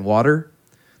hydration and water.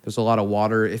 There's a lot of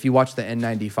water. If you watch the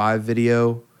N95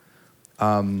 video,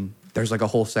 there's like a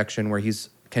whole section where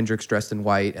Kendrick's dressed in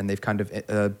white, and they've kind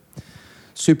of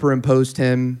superimposed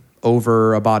him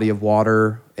over a body of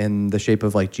water in the shape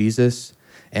of like Jesus.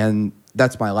 And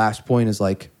that's my last point, is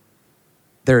like,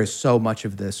 there is so much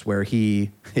of this where he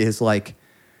is like,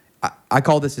 I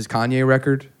call this his Kanye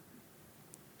record,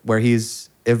 where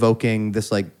he's evoking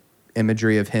this like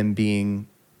imagery of him being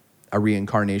a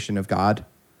reincarnation of God.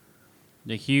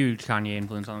 The huge Kanye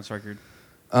influence on this record.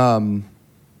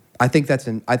 I think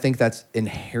that's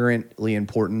inherently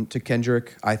important to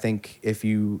Kendrick. I think if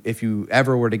you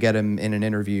ever were to get him in an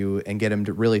interview and get him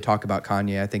to really talk about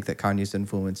Kanye, I think that Kanye's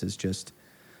influence is just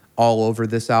all over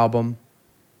this album,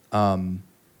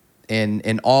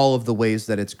 in all of the ways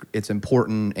that it's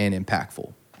important and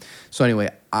impactful. So anyway,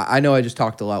 I know I just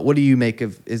talked a lot. What do you make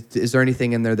of? Is there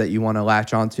anything in there that you want to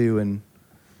latch onto? And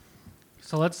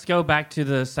so let's go back to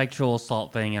the sexual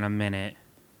assault thing in a minute.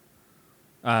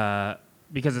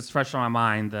 Because it's fresh on my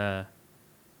mind, the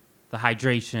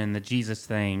hydration, the Jesus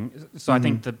thing. So I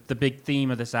think the big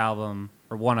theme of this album,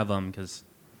 or one of them, because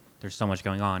there's so much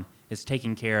going on, is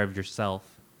taking care of yourself.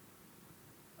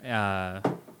 And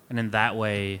in that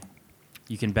way,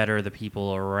 you can better the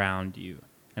people around you.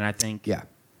 And I think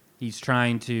he's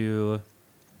trying to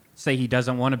say he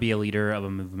doesn't want to be a leader of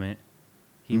a movement.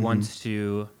 He wants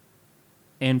to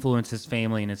influence his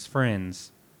family and his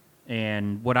friends.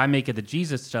 And what I make of the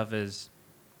Jesus stuff is,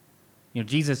 you know,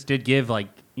 Jesus did give, like,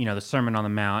 you know, the Sermon on the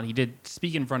Mount. He did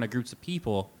speak in front of groups of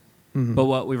people. But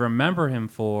what we remember him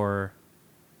for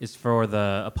is for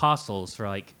the apostles, for,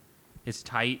 like, his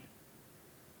tight,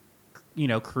 you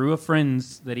know, crew of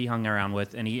friends that he hung around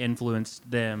with, and he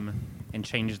influenced them and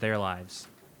changed their lives.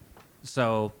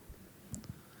 So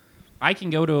I can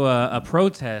go to a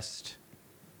protest,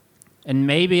 and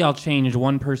maybe I'll change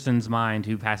one person's mind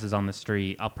who passes on the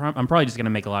street. I'm probably just going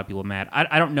to make a lot of people mad.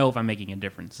 I don't know if I'm making a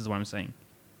difference, is what I'm saying.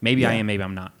 Maybe I am, maybe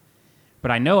I'm not.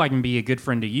 But I know I can be a good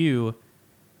friend to you,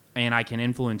 and I can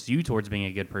influence you towards being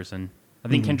a good person. I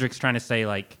think Kendrick's trying to say,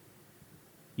 like,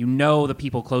 you know the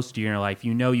people close to you in your life.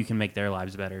 You know you can make their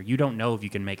lives better. You don't know if you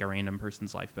can make a random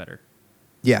person's life better.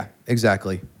 Yeah,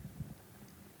 exactly.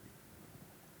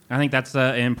 I think that's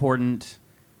an important...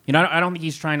 You know, I don't think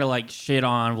he's trying to, like, shit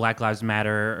on Black Lives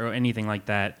Matter or anything like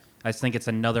that. I just think it's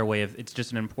another way of... It's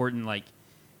just an important, like,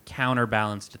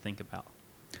 counterbalance to think about.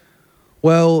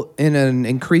 Well, in an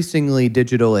increasingly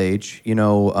digital age, you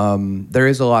know, there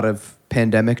is a lot of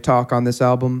pandemic talk on this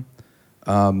album.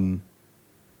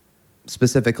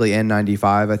 Specifically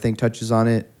N95, I think, touches on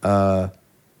it. I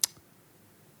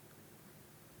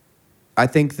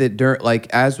think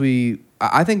that,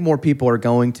 I think more people are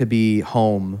going to be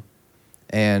home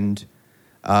and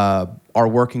are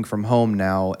working from home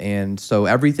now. And so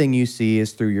everything you see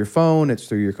is through your phone, it's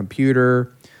through your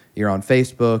computer, you're on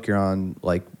Facebook, you're on,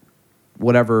 like,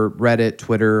 whatever, Reddit,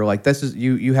 Twitter. Like, this is,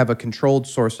 you have a controlled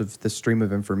source of the stream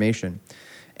of information.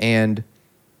 And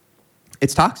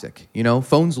it's toxic. You know,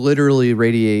 phones literally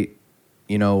radiate.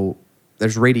 You know,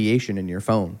 there's radiation in your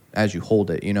phone as you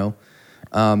hold it. You know,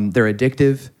 they're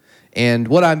addictive. And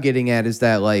what I'm getting at is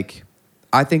that, like,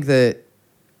 I think that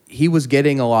he was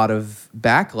getting a lot of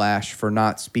backlash for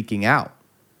not speaking out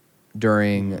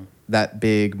during that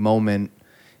big moment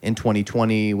in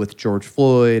 2020 with George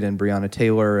Floyd and Breonna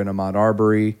Taylor and Ahmaud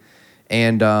Arbery.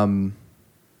 And I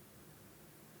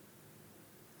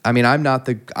mean, I'm not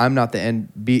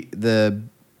the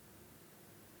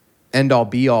end all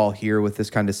be all here with this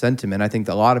kind of sentiment. I think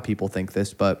that a lot of people think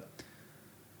this, but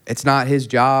it's not his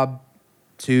job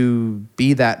to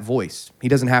be that voice. He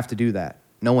doesn't have to do that.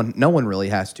 No one really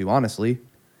has to, honestly.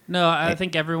 No, I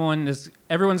think everyone's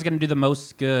going to do the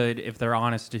most good if they're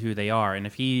honest to who they are. And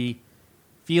if he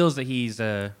feels that he's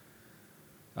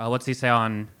what's he say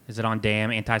on, is it on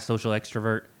Damn, antisocial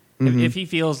extrovert? If he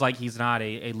feels like he's not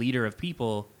a leader of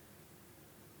people,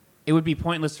 it would be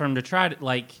pointless for him to try to,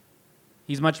 like,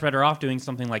 he's much better off doing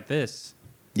something like this.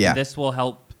 Yeah. And this will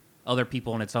help other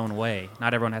people in its own way.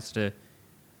 Not everyone has to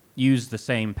use the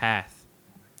same path.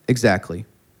 Exactly.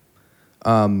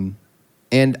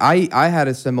 And I had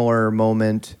a similar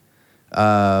moment.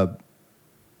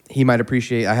 He might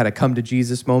appreciate, I had a come to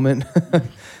Jesus moment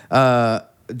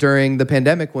during the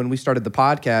pandemic when we started the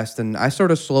podcast. And I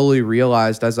sort of slowly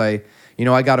realized as I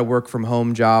got a work from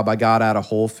home job, I got out of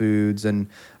Whole Foods, and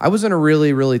I was in a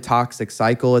really, really toxic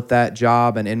cycle at that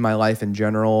job and in my life in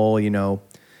general. You know,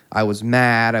 I was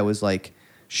mad. I was like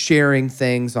sharing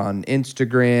things on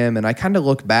Instagram, and I kind of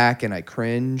look back and I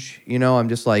cringe. You know, I'm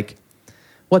just like,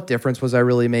 what difference was I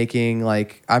really making?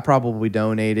 Like, I probably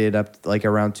donated up like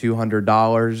around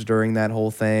 $200 during that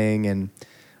whole thing, and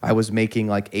I was making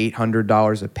like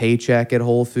 $800 a paycheck at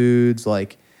Whole Foods.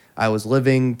 Like, I was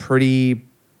living pretty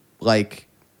poor.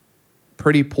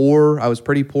 I was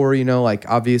pretty poor, you know, like,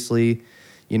 obviously,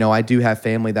 you know, I do have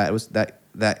family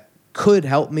that could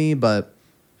help me, but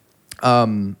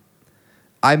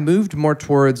I moved more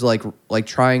towards like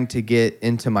trying to get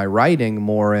into my writing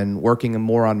more and working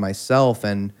more on myself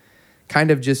and kind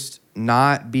of just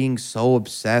not being so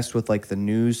obsessed with like the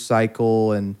news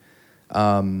cycle and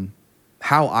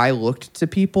how I looked to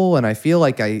people. And I feel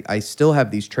like I still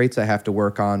have these traits I have to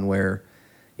work on where,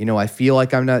 you know, I feel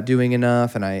like I'm not doing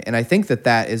enough. And I think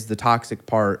that is the toxic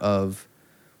part of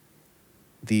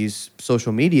these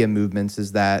social media movements,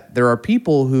 is that there are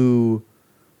people who,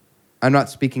 I'm not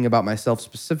speaking about myself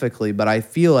specifically, but I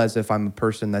feel as if I'm a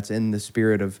person that's in the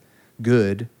spirit of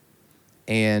good.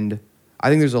 And I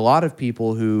think there's a lot of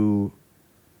people who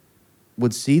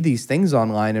would see these things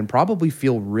online and probably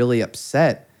feel really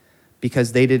upset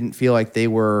because they didn't feel like they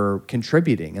were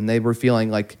contributing, and they were feeling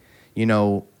like, you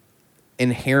know,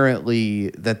 inherently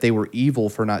that they were evil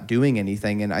for not doing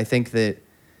anything. And I think that,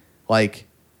 like,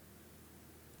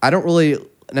 I don't really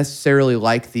necessarily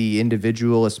like the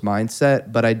individualist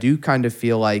mindset, but I do kind of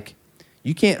feel like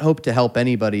you can't hope to help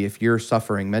anybody if you're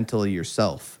suffering mentally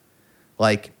yourself.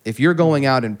 Like, if you're going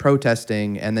out and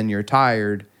protesting and then you're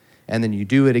tired and then you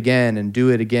do it again and do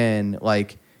it again,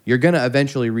 like, you're going to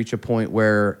eventually reach a point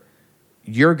where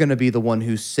you're going to be the one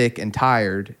who's sick and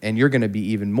tired, and you're going to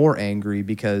be even more angry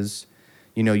because,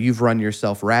 you know, you've run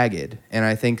yourself ragged. And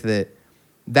I think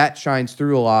that shines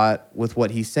through a lot with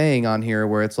what he's saying on here,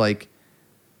 where it's like,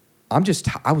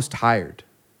 I was tired,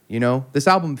 you know? This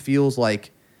album feels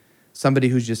like somebody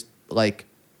who's just, like,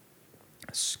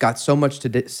 got so much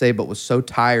to say but was so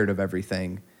tired of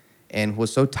everything and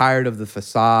was so tired of the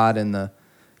facade and the,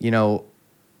 you know,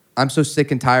 I'm so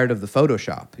sick and tired of the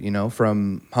Photoshop, you know,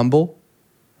 from Humble.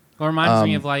 Well, it reminds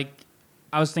me of, like,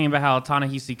 I was thinking about how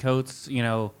Ta-Nehisi Coates, you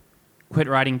know, quit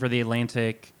writing for The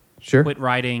Atlantic, Sure. quit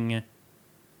writing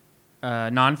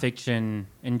nonfiction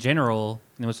in general,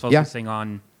 and was focusing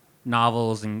on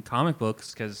novels and comic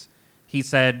books, because he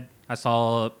said, I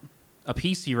saw a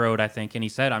piece he wrote, I think, and he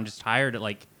said, I'm just tired of,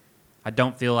 like, I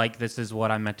don't feel like this is what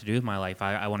I'm meant to do with my life.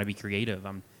 I want to be creative.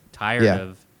 I'm tired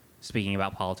of speaking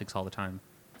about politics all the time.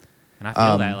 And I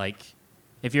feel that, like,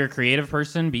 if you're a creative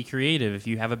person, be creative. If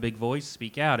you have a big voice,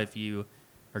 speak out. If you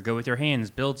are good with your hands,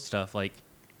 build stuff. Like,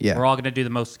 we're all going to do the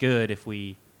most good if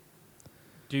we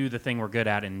do the thing we're good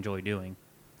at and enjoy doing.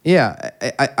 Yeah,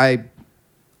 I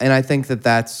think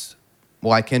that's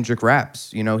why Kendrick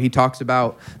raps. You know, he talks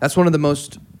about, that's one of the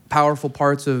most powerful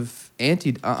parts of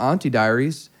Auntie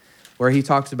Diaries, where he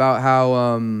talks about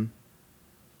how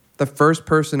the first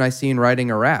person I seen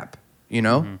writing a rap, you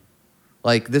know? Mm-hmm.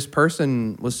 Like, this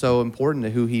person was so important to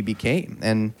who he became.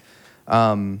 And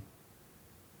I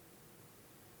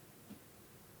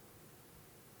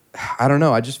don't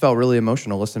know, I just felt really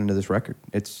emotional listening to this record.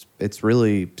 It's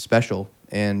really special.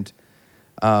 And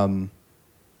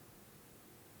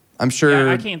I'm sure.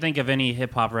 Yeah, I can't think of any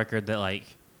hip hop record that like.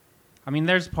 I mean,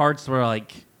 there's parts where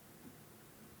like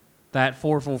that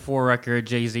 444 record,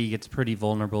 Jay-Z gets pretty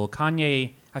vulnerable.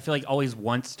 Kanye, I feel like always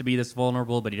wants to be this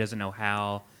vulnerable, but he doesn't know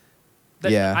how.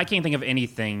 Yeah. I can't think of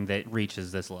anything that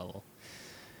reaches this level.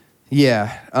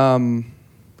 Yeah.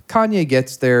 Kanye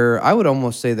gets there. I would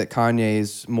almost say that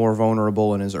Kanye's more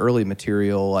vulnerable in his early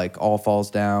material, like All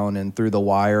Falls Down and Through the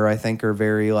Wire, I think are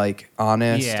very like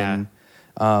honest. Yeah.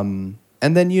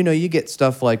 And then, you get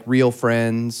stuff like Real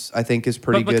Friends, I think is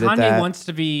pretty good Kanye at that. wants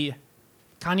to be...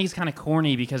 Kanye's kind of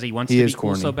corny because he wants to be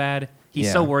cool so bad.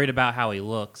 He's so worried about how he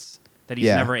looks that he's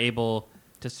never able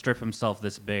to strip himself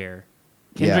this bare.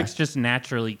 Kendrick's just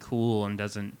naturally cool and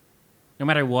doesn't... No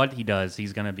matter what he does,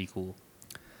 he's going to be cool.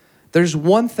 There's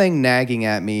one thing nagging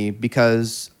at me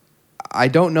because I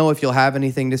don't know if you'll have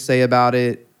anything to say about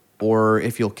it or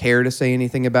if you'll care to say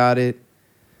anything about it.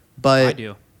 But I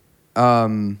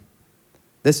do.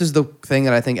 This is the thing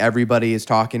that I think everybody is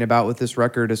talking about with this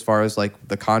record as far as like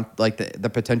the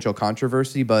potential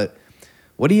controversy. But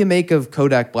what do you make of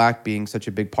Kodak Black being such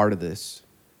a big part of this?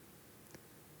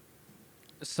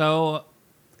 So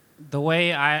the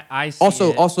way I see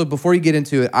it... Also, before you get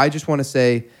into it, I just want to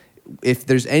say if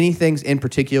there's anything in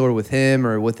particular with him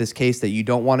or with this case that you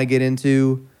don't want to get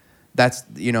into, that's,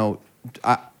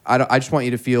 I just want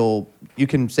you to feel you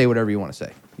can say whatever you want to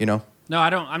say, No,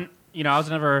 I don't. I was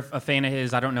never a fan of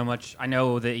his. I don't know much. I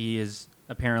know that he is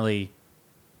apparently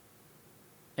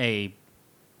a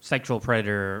sexual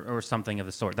predator or something of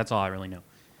the sort. That's all I really know.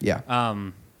 Yeah.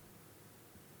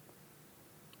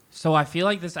 So I feel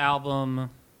like this album,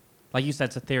 like you said,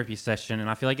 it's a therapy session, and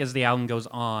I feel like as the album goes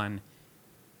on,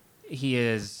 he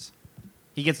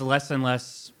gets less and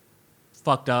less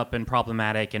fucked up and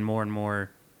problematic, and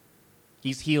more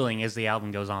he's healing as the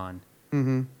album goes on.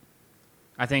 Mm-hmm.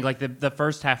 I think like the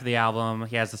first half of the album,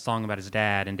 he has the song about his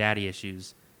dad and daddy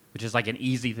issues, which is like an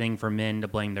easy thing for men to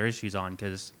blame their issues on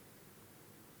because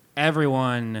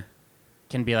everyone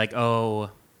can be like, oh,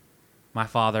 my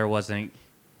father wasn't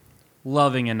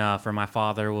loving enough, or my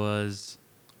father was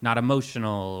not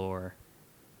emotional, or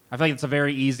I feel like it's a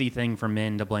very easy thing for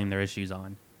men to blame their issues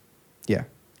on. Yeah.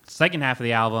 Second half of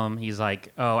the album, he's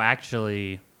like, oh,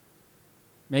 actually,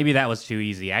 maybe that was too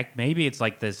easy. Maybe it's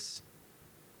like this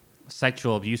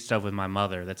sexual abuse stuff with my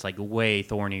mother that's like way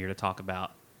thornier to talk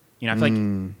about. I feel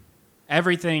like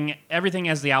everything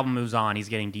as the album moves on, he's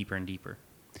getting deeper and deeper.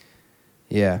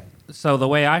 Yeah. So the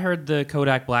way I heard the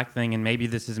Kodak Black thing, and maybe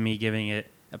this is me giving it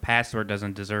a pass where it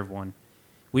doesn't deserve one,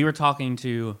 we were talking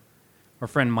to our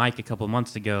friend Mike a couple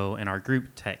months ago in our group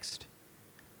text,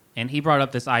 and he brought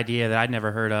up this idea that I'd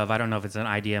never heard of. I don't know if it's an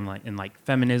idea in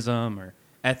feminism or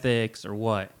ethics or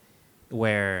what,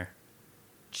 where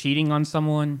cheating on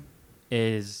someone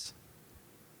is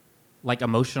like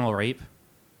emotional rape.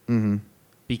 Mm-hmm.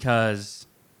 Because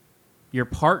your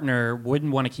partner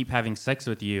wouldn't want to keep having sex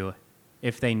with you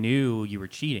if they knew you were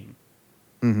cheating.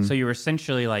 Mm-hmm. So you were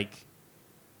essentially like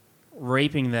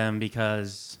raping them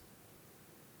because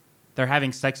they're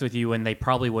having sex with you when they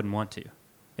probably wouldn't want to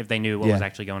if they knew what was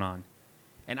actually going on.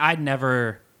 And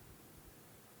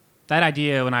that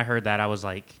idea, when I heard that, I was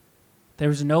like,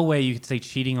 there's no way you could say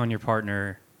cheating on your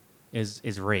partner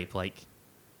is rape. Like,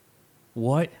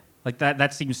 what? Like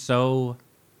that seems so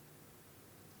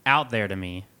out there to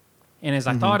me. And as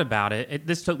I thought about it,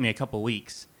 this took me a couple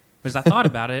weeks. But as I thought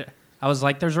about it, I was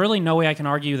like, there's really no way I can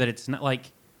argue that it's not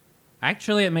like,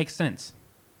 actually it makes sense.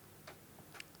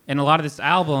 And a lot of this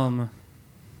album,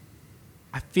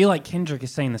 I feel like Kendrick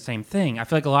is saying the same thing. I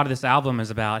feel like a lot of this album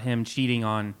is about him cheating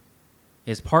on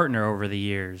his partner over the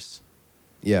years.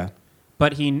 Yeah.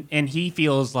 But he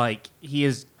feels like he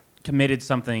has committed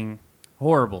something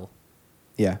horrible.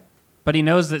 Yeah. But he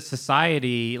knows that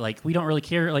society, like, we don't really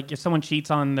care. Like, if someone cheats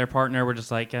on their partner, we're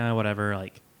just like, whatever.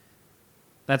 Like,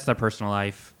 that's their personal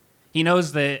life. He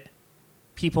knows that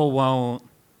people won't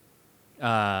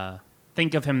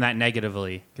think of him that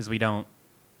negatively because we don't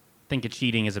think of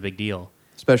cheating as a big deal.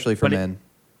 Especially for men.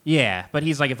 But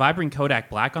he's like, if I bring Kodak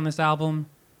Black on this album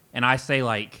and I say,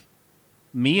 like,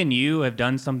 me and you have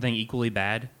done something equally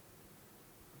bad,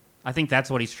 I think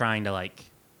that's what he's trying to, like...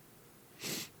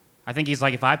 I think he's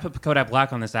like, if I put Kodak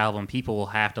Black on this album, people will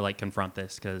have to like confront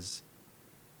this because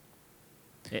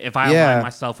if I align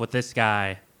myself with this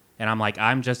guy and I'm like,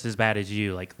 I'm just as bad as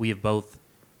you, like we have both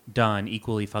done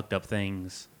equally fucked up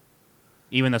things,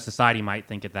 even though society might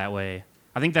think it that way.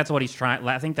 I think that's what he's trying.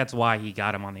 I think that's why he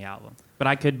got him on the album. But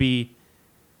I could be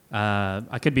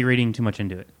reading too much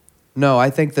into it. No, I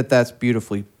think that that's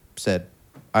beautifully said.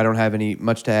 I don't have any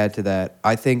much to add to that.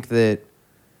 I think that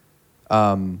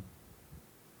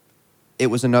it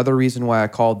was another reason why I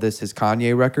called this his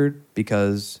Kanye record,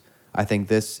 because I think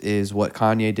this is what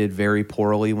Kanye did very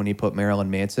poorly when he put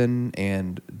Marilyn Manson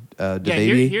and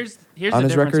DaBaby here's on the his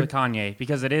difference record. with Kanye,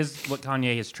 because it is what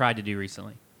Kanye has tried to do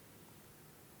recently.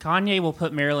 Kanye will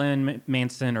put Marilyn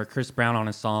Manson or Chris Brown on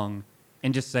a song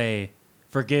and just say,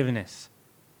 forgiveness.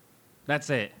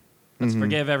 That's it. Let's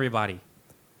forgive everybody.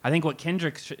 I think what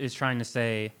Kendrick is trying to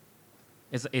say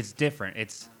is it's different.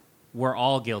 It's we're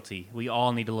all guilty. We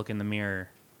all need to look in the mirror.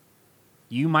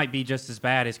 You might be just as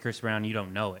bad as Chris Brown. You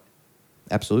don't know it.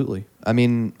 Absolutely. I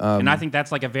mean, and I think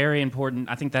that's like a very important.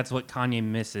 I think that's what Kanye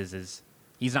misses is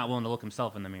he's not willing to look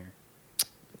himself in the mirror.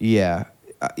 Yeah,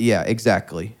 yeah,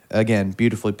 exactly. Again,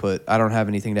 beautifully put. I don't have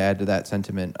anything to add to that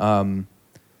sentiment.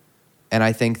 And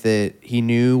I think that he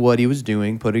knew what he was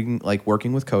doing,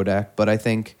 working with Kodak. But I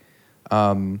think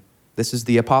this is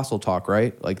the apostle talk,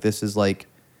 right? Like, this is like,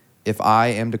 if I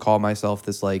am to call myself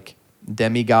this like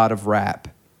demigod of rap,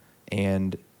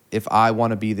 and if I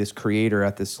want to be this creator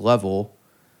at this level,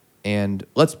 and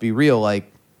let's be real,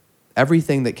 like,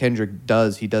 everything that Kendrick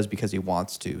does, he does because he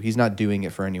wants to. He's not doing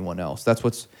it for anyone else. That's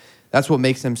what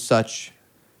makes him such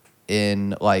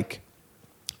an like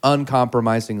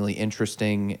uncompromisingly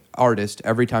interesting artist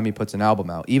every time he puts an album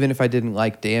out. Even if I didn't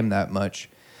like Damn that much,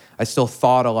 I still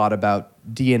thought a lot about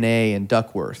DNA and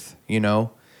Duckworth, you know?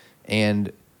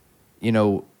 And, you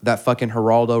know, that fucking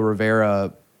Geraldo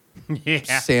Rivera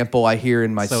sample I hear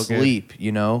in my sleep, good.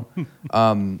 You know?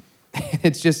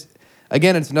 It's just,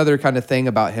 again, it's another kind of thing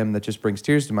about him that just brings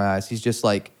tears to my eyes. He's just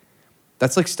like,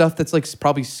 that's like stuff that's like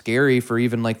probably scary for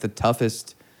even like the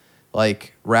toughest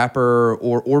like rapper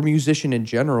or musician in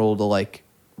general to like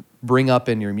bring up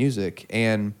in your music.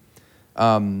 And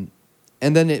then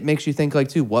it makes you think like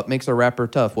too, what makes a rapper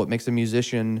tough? What makes a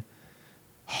musician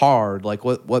hard? Like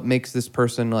what makes this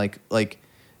person like,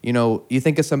 you know, you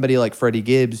think of somebody like Freddie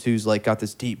Gibbs, who's like got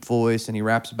this deep voice and he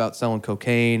raps about selling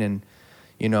cocaine and,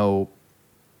 you know,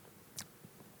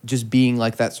 just being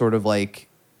like that sort of like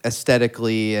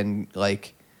aesthetically and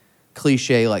like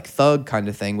cliche like thug kind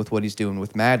of thing with what he's doing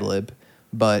with Madlib,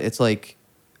 but it's like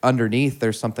underneath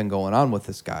there's something going on with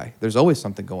this guy. There's always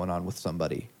something going on with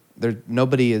somebody.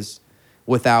 Nobody is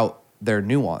without their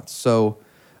nuance. So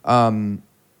in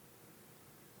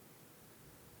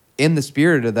the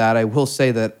spirit of that, I will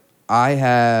say that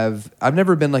I've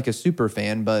never been like a super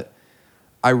fan, but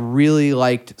I really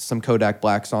liked some Kodak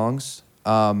Black songs.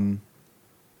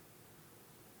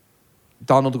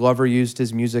 Donald Glover used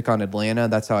his music on Atlanta.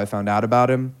 That's how I found out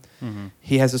about him. Mm-hmm.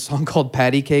 He has a song called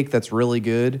Patty Cake that's really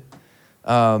good.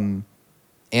 And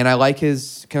I like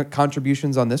his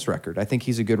contributions on this record. I think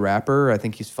he's a good rapper. I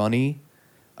think he's funny.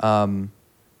 And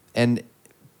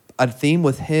a theme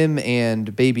with him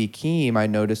and Baby Keem, I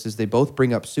noticed, is they both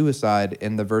bring up suicide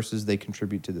in the verses they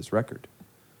contribute to this record.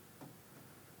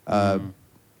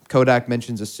 Kodak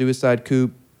mentions a suicide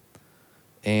coupe,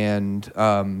 and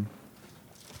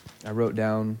I wrote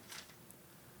down,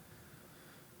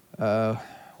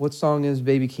 what song is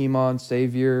Baby Keem on?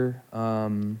 Savior.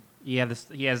 He has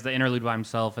the interlude by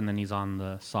himself, and then he's on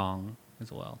the song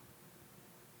as well.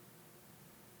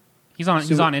 He's on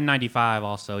N95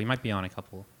 also. He might be on a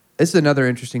couple. This is another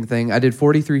interesting thing. I did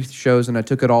 43 shows, and I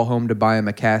took it all home to buy him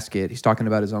a casket. He's talking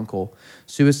about his uncle.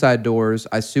 Suicide Doors.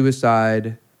 I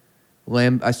suicide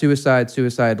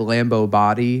Lambo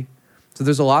Body. So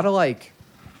there's a lot of like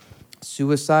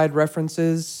suicide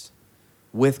references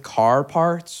with car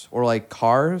parts or like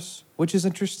cars, which is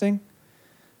interesting.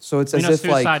 So it's as if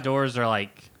suicide like doors are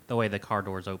like the way the car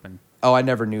doors open. Oh, I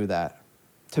never knew that.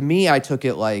 To me, I took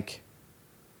it like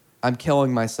I'm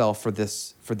killing myself for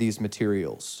these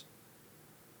materials.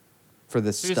 For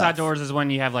this suicide stuff. Doors is when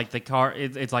you have like the car.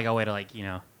 It's like a way to like, you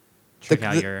know, trick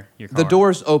out your car. The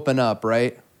doors open up,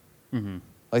 right? Mm-hmm.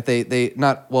 Like they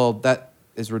not well. That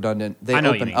is redundant. They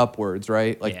open upwards,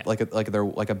 right? They're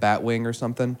like a bat wing or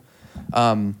something.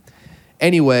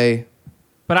 Anyway,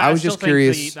 but I was just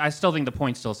curious. I still think the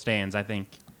point still stands. I think.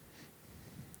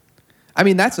 I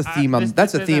mean, that's a theme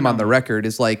on the record.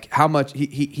 Is like how much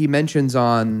he mentions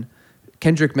on.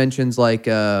 Kendrick mentions like.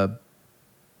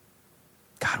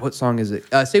 God, what song is it?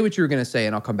 Say what you were gonna say,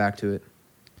 and I'll come back to it.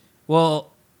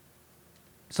 Well,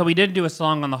 so we did do a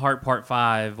song on the Heart Part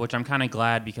 5, which I'm kind of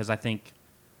glad because I think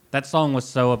that song was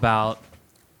so about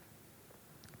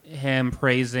him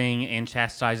praising and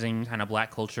chastising kind of black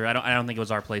culture. I don't think it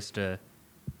was our place to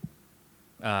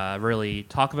really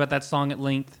talk about that song at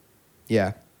length.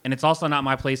 Yeah. And it's also not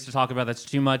my place to talk about that's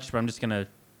too much, but I'm just going to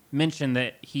mention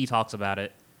that he talks about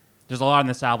it. There's a lot in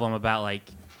this album about, like,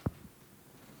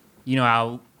 you know,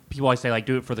 how people always say, like,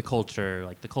 do it for the culture,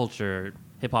 like the culture,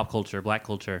 hip-hop culture, black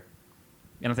culture.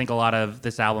 And I think a lot of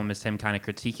this album is him kind of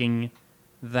critiquing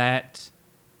that,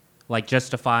 like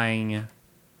justifying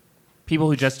people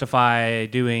who justify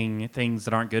doing things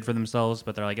that aren't good for themselves,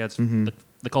 but they're like, that's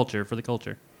the culture, for the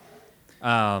culture.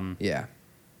 Yeah.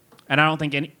 And I don't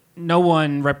think no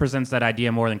one represents that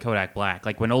idea more than Kodak Black.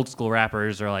 Like when old school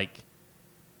rappers are like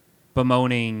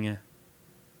bemoaning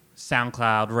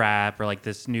SoundCloud rap or like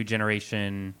this new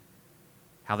generation,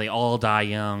 how they all die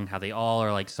young, how they all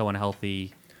are like so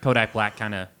unhealthy. Kodak Black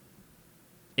kind of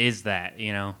is that,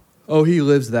 you know? Oh, he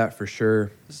lives that for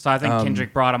sure. So I think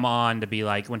Kendrick brought him on to be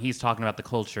like, when he's talking about the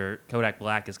culture, Kodak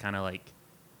Black is kind of like,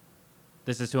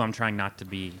 this is who I'm trying not to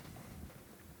be.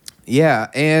 Yeah,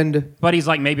 and... But he's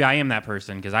like, maybe I am that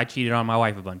person because I cheated on my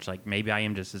wife a bunch. Like, maybe I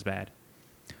am just as bad.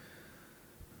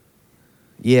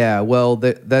 Yeah, well,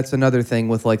 that's another thing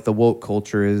with like the woke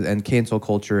culture and cancel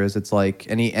culture is it's like,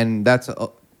 and that's...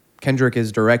 Kendrick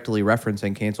is directly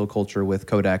referencing cancel culture with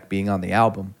Kodak being on the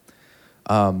album.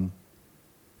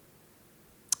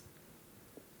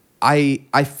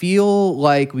 I feel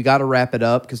like we got to wrap it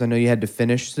up because I know you had to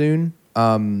finish soon.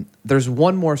 There's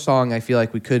one more song I feel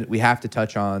like we have to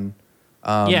touch on.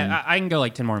 Yeah, I can go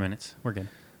like 10 more minutes. We're good.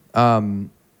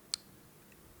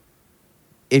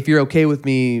 If you're okay with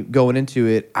me going into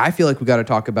it, I feel like we got to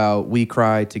talk about We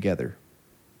Cry Together.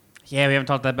 Yeah, we haven't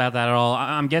talked about that at all.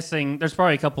 I'm guessing there's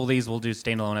probably a couple of these we'll do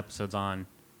standalone episodes on.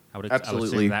 I would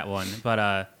assume that one.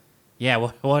 But yeah,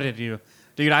 what did you...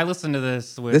 Dude, I listened to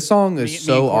this with... This song is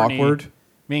so awkward.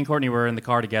 Me and Courtney were in the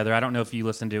car together. I don't know if you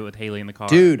listened to it with Haley in the car.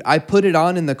 Dude, I put it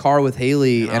on in the car with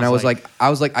Haley, and I was like,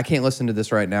 I can't listen to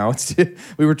this right now.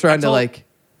 We were trying to like...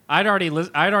 I'd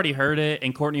already heard it,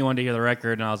 and Courtney wanted to hear the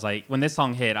record, and I was like, when this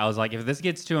song hit, I was like, if this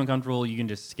gets too uncomfortable, you can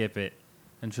just skip it.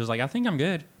 And she was like, I think I'm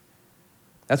good.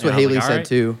 That's what Haley said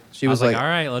too. She was like, all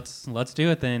right, let's do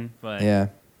it then. But yeah,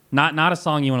 not a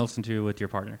song you want to listen to with your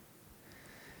partner.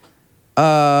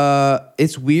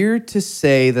 It's weird to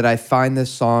say that I find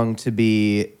this song to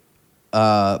be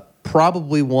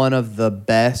probably one of the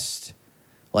best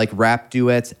like rap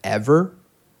duets ever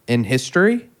in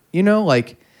history. You know,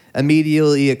 like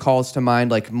immediately it calls to mind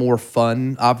like more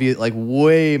fun, obvious, like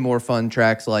way more fun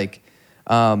tracks like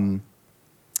Can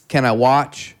I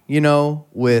Watch, you know,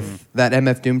 with that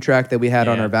MF Doom track that we had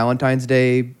on our Valentine's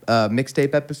Day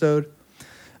mixtape episode.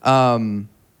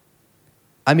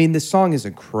 I mean, this song is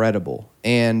incredible.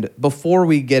 And before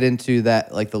we get into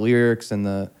that, like the lyrics and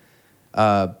the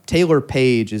Taylor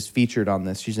Page is featured on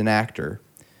this. She's an actor.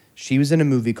 She was in a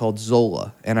movie called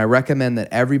Zola, and I recommend that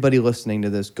everybody listening to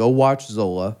this go watch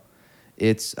Zola.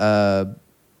 It's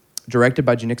directed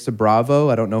by Janixa Bravo.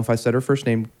 I don't know if I said her first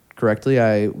name correctly.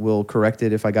 I will correct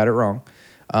it if I got it wrong.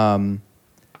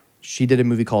 She did a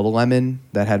movie called Lemon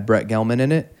that had Brett Gelman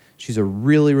in it. She's a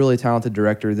really, really talented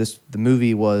director. The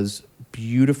movie was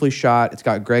beautifully shot. It's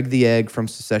got Greg the Egg from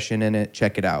Secession in it.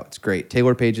 Check it out. It's great.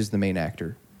 Taylor Page is the main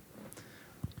actor.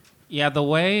 Yeah, the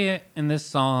way in this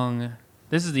song,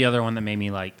 this is the other one that made me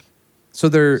like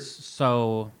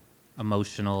so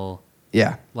emotional.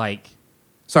 Yeah. Like,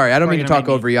 sorry, I don't mean to talk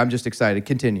over you. I'm just excited.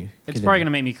 Continue. It's probably going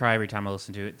to make me cry every time I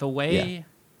listen to it. The way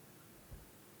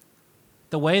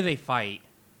they fight,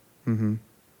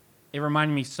 it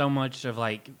reminded me so much of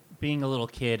like being a little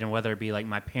kid, and whether it be like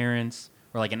my parents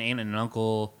or like an aunt and an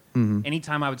uncle.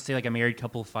 Anytime I would see like a married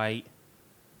couple fight,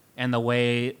 and the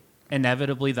way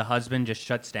inevitably the husband just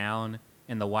shuts down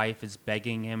and the wife is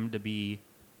begging him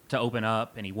to open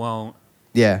up and he won't.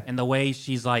 Yeah. And the way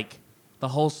she's like, the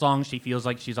whole song she feels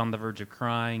like she's on the verge of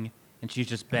crying and she's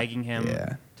just begging him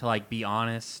to like be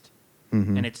honest.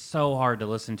 And it's so hard to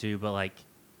listen to, but like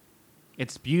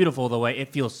it's beautiful the way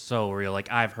it feels so real. Like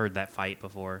I've heard that fight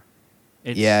before.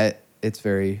 It's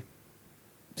very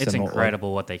It's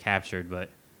incredible what they captured, but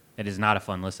it is not a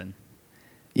fun listen.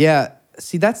 Yeah.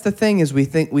 See, that's the thing is we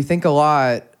think a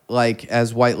lot like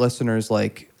as white listeners,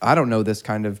 like I don't know this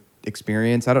kind of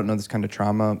experience. I don't know this kind of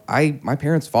trauma. My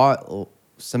parents fought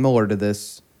similar to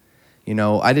this. You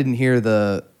know, I didn't hear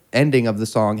the ending of the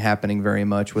song happening very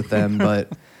much with them,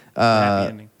 but happy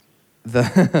ending.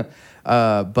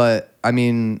 But I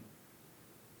mean,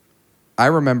 I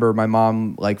remember my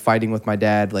mom like fighting with my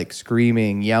dad, like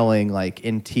screaming, yelling, like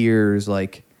in tears,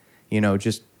 like, you know,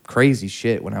 just crazy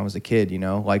shit when I was a kid, you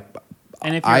know, like.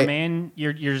 And if you're a man,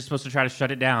 you're supposed to try to shut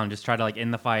it down, just try to like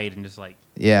end the fight and just like.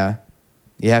 Yeah,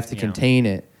 you have to contain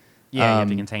it. Yeah, you have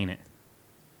to contain it.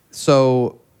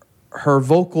 So her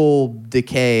vocal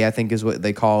decay, I think is what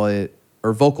they call it,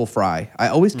 or vocal fry. I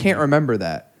always can't remember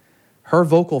that. Her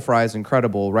vocal fry is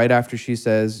incredible. Right after she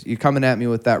says, "You're coming at me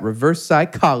with that reverse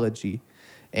psychology,"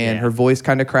 and her voice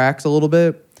kind of cracks a little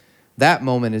bit. That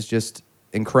moment is just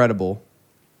incredible.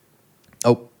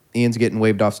 Oh, Ian's getting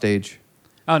waved off stage.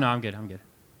 Oh no, I'm good. I'm good.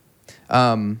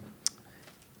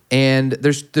 And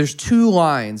there's two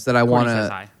lines that I want Courtney says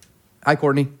to. hi. Hi,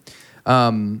 Courtney.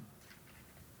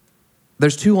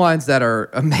 There's two lines that are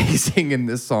amazing in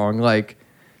this song. Like,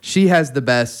 she has the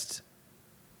best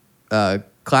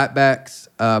clapbacks.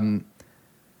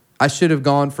 I should have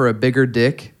gone for a bigger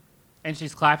dick. And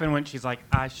she's clapping when she's like,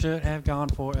 I should have gone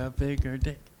for a bigger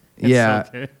dick. It's Yeah.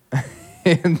 so good.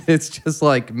 And it's just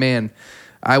like, man,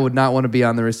 I would not want to be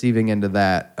on the receiving end of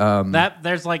that. That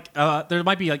there's like there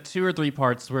might be like 2 or 3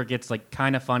 parts where it gets like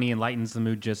kind of funny and lightens the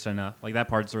mood just enough. Like that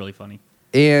part's really funny.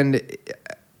 And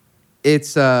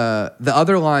it's the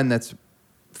other line that's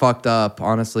fucked up,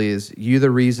 honestly, is you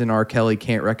the reason R. Kelly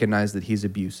can't recognize that he's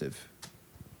abusive.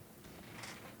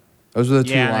 Those are the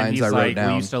two and lines he's I wrote like, down.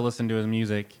 We used to listen to his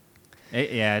music.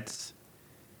 It's.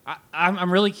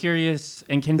 I'm really curious.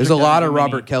 And Kendrick There's a lot of doesn't do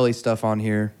Robert Kelly stuff on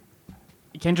here.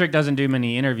 Kendrick doesn't do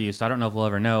many interviews, so I don't know if we'll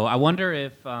ever know. I wonder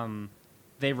if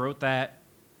they wrote that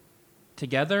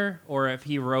together or if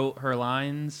he wrote her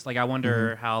lines. Like, I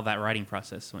wonder how that writing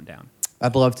process went down.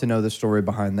 I'd love to know the story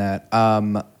behind that.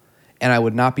 And I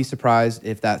would not be surprised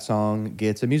if that song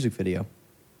gets a music video.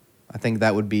 I think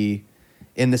that would be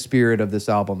in the spirit of this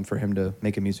album for him to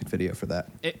make a music video for that.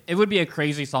 It would be a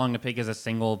crazy song to pick as a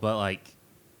single, but like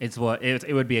it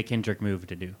would be a Kendrick move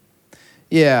to do.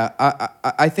 Yeah,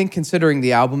 I think considering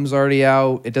the album's already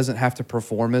out, it doesn't have to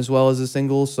perform as well as a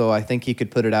single, so I think he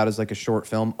could put it out as like a short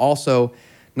film. Also,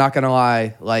 not gonna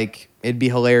lie, like it'd be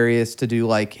hilarious to do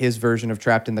like his version of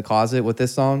Trapped in the Closet with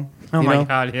this song. Oh you my know?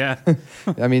 God, yeah.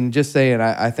 I mean, just saying,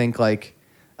 I think like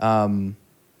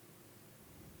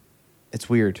it's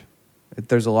weird.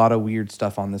 There's a lot of weird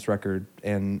stuff on this record,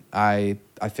 and I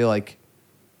feel like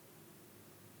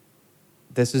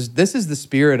this is the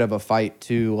spirit of a fight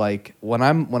too. Like when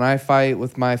I fight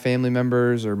with my family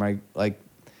members or my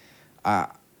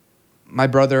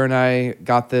brother and I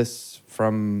got this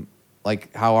from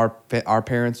like how our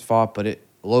parents fought, but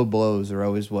low blows are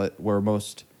always what we're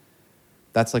most.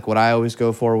 That's like what I always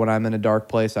go for when I'm in a dark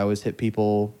place. I always hit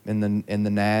people in the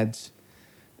nads.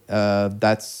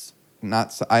 That's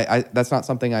not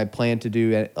something I plan to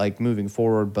do like moving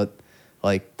forward, but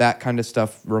like that kind of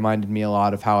stuff reminded me a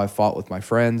lot of how I fought with my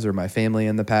friends or my family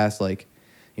in the past, like,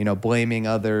 you know, blaming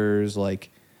others,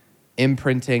 like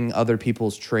imprinting other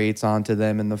people's traits onto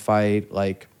them in the fight,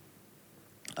 like.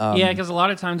 Yeah, because a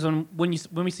lot of times when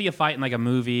we see a fight in like a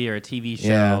movie or a TV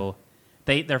show,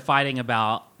 they're fighting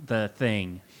about the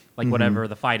thing, like whatever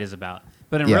the fight is about.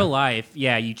 But in real life,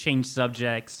 you change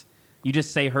subjects. You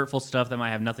just say hurtful stuff that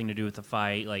might have nothing to do with the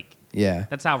fight. Like,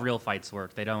 that's how real fights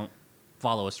work. They don't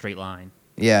follow a straight line.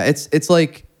 Yeah, it's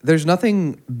like there's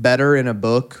nothing better in a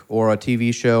book or a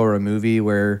TV show or a movie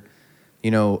where,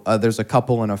 you know, there's a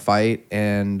couple in a fight,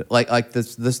 and like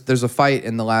this there's a fight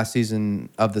in the last season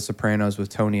of The Sopranos with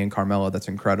Tony and Carmela that's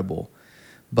incredible.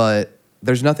 But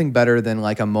there's nothing better than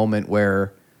like a moment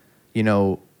where, you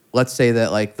know, let's say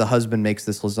that like the husband makes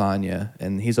this lasagna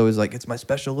and he's always like, it's my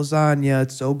special lasagna,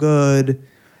 it's so good.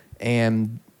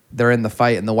 And they're in the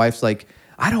fight and the wife's like,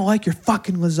 I don't like your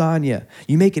fucking lasagna.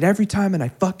 You make it every time and I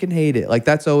fucking hate it. Like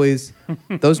that's always,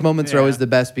 those moments are always the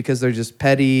best because they're just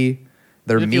petty.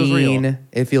 They're mean.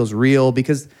 It feels real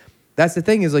because that's the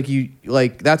thing is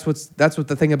that's what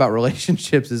the thing about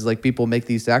relationships is, like people make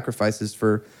these sacrifices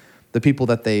for the people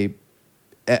that they,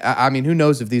 I mean, who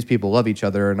knows if these people love each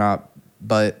other or not,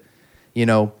 but you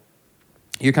know,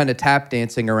 you're kind of tap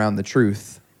dancing around the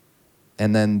truth.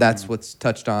 And then that's what's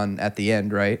touched on at the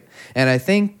end, right? And I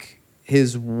think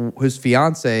his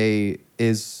fiance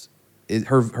is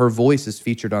her voice is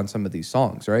featured on some of these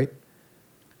songs, right?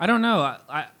 I don't know.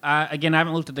 I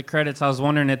haven't looked at the credits. I was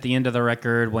wondering at the end of the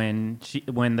record when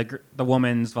the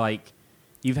woman's like,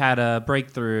 "You've had a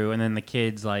breakthrough," and then the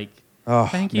kid's like, "Oh,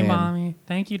 thank you, mommy.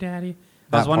 Thank you, daddy."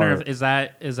 I was wondering if is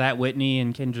that Whitney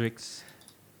and Kendrick's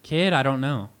kid? I don't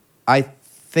know. I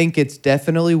think it's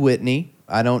definitely Whitney.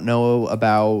 I don't know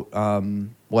about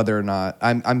whether or not.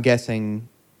 I'm guessing.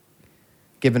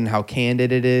 Given how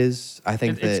candid it is, I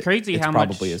think it's crazy it's how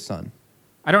probably his son.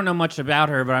 I don't know much about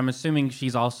her, but I'm assuming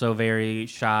she's also very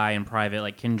shy and private,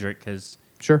 like Kendrick, because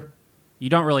you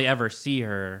don't really ever see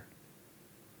her.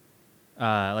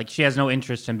 Like she has no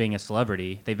interest in being a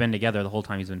celebrity. They've been together the whole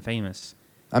time he's been famous.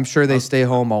 I'm sure they stay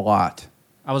home a lot.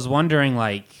 I was wondering,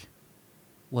 like,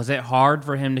 was it hard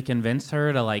for him to convince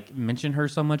her to like mention her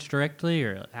so much directly,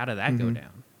 or how did that go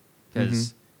down?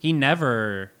 Because he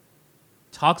never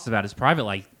talks about his private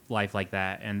life like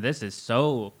that, and this is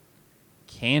so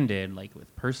candid, like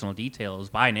with personal details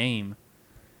by name.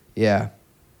 Yeah,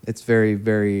 it's very,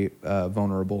 very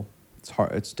vulnerable. It's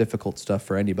hard. It's difficult stuff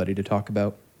for anybody to talk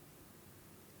about.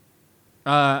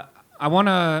 I want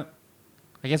to.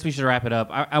 I guess we should wrap it up.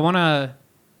 I want to.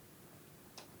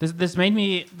 This made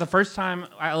me the first time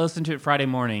I listened to it Friday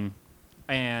morning,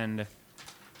 and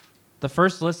the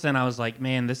first listen I was like,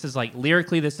 man, this is like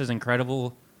lyrically this is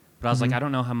incredible, but I was like, I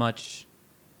don't know how much.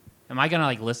 Am I gonna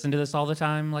like listen to this all the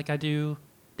time like I do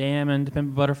Damn and To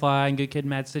Pimp a Butterfly and Good Kid,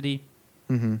 Mad City?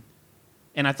 Mm-hmm.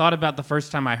 And I thought about the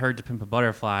first time I heard To Pimp a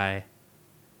Butterfly.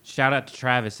 Shout out to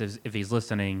Travis if he's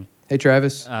listening. Hey,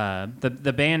 Travis.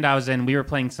 The band I was in, we were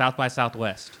playing South by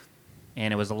Southwest,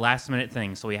 and it was a last-minute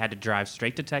thing, so we had to drive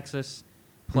straight to Texas,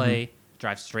 play,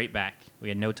 drive straight back. We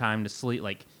had no time to sleep.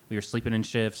 Like, we were sleeping in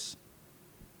shifts,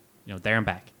 there and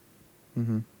back.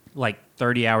 Like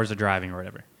 30 hours of driving or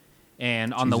whatever.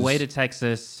 And on the way to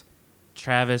Texas,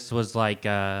 Travis was like,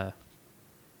 Kyle,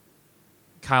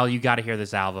 you got to hear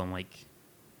this album. Like,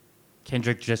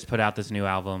 Kendrick just put out this new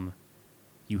album.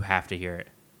 You have to hear it.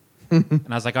 And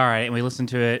I was like, all right. And we listened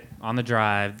to it on the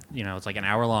drive. It's like an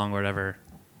hour long or whatever.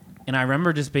 And I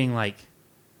remember just being like,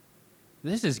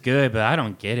 this is good, but I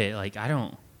don't get it. Like, I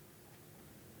don't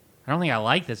think I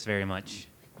like this very much.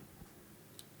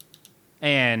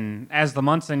 And as the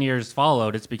months and years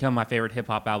followed, it's become my favorite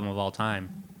hip-hop album of all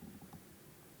time.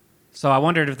 So I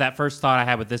wondered if that first thought I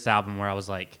had with this album where I was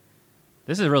like,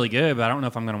 this is really good, but I don't know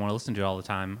if I'm going to want to listen to it all the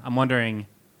time. I'm wondering,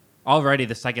 already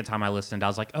the second time I listened, I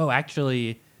was like, oh,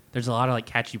 actually, there's a lot of like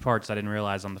catchy parts I didn't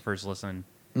realize on the first listen.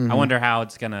 I wonder how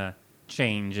it's going to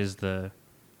change as the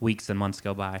weeks and months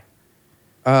go by.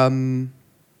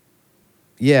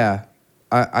 Yeah.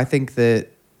 I think that,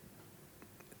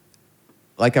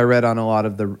 like I read on a lot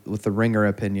of with the Ringer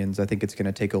opinions, I think it's going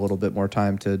to take a little bit more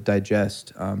time to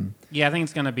digest. Yeah, I think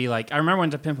it's going to be like, I remember when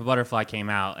To Pimp a Butterfly came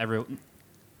out,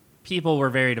 people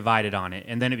were very divided on it,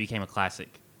 and then it became a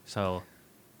classic. So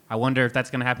I wonder if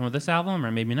that's going to happen with this album,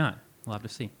 or maybe not. We'll have to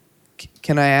see.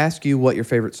 Can I ask you what your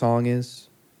favorite song is?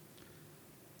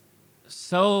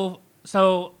 So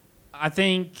I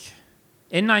think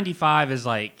N95 is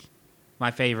like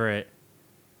my favorite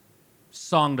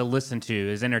song to listen to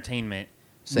is entertainment.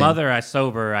 Same. Mother I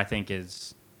Sober, I think,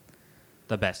 is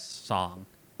the best song.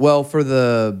 Well, for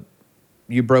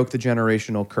you broke the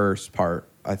generational curse part,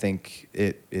 I think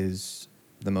it is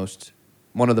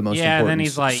one of the most important then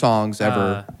he's like, songs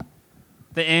ever.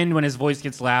 The end when his voice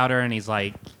gets louder and he's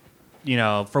like,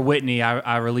 for Whitney,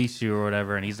 I release you or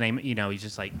whatever, and he's he's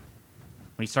just like,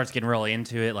 when he starts getting really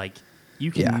into it, like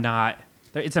you cannot.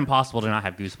 It's impossible to not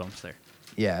have goosebumps there.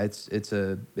 Yeah, it's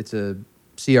a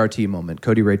CRT moment.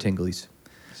 Cody Ray Tingley's.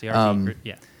 CRT,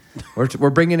 yeah. We're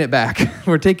bringing it back.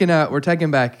 We're taking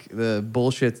back the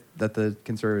bullshit that the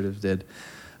conservatives did.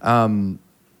 My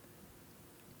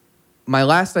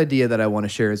last idea that I want to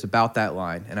share is about that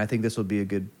line, and I think this will be a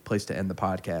good place to end the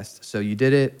podcast. So you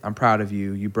did it. I'm proud of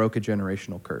you. You broke a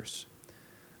generational curse.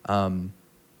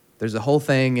 There's a whole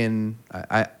thing, and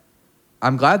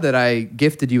I'm glad that I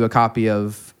gifted you a copy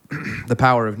of The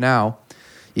Power of Now,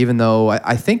 even though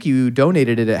I think you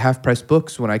donated it at Half Price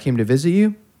Books when I came to visit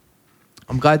you.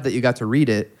 I'm glad that you got to read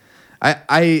it.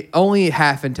 I only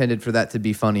half intended for that to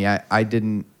be funny.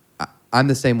 I'm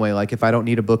the same way. Like, if I don't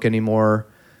need a book anymore,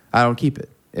 I don't keep it.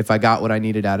 If I got what I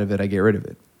needed out of it, I get rid of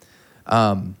it.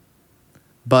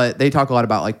 But they talk a lot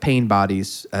about like pain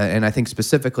bodies, and I think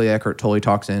specifically Eckhart Tolle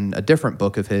talks in a different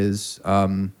book of his.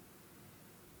 I'm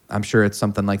sure it's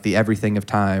something like The Everything of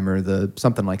Time or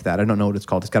something like that. I don't know what it's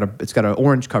called. It's got an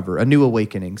orange cover, A New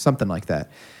Awakening, something like that.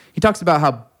 He talks about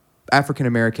how African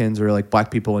Americans or like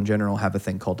black people in general have a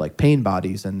thing called like pain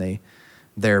bodies, and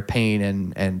their pain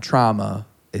and trauma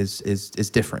is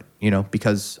different,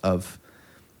 because of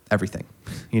everything.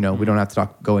 We don't have to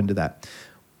go into that.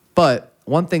 But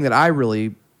one thing that I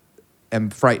really am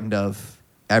frightened of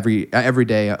every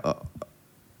day,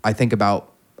 I think about.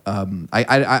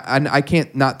 I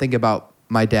can't not think about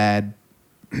my dad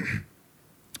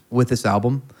with this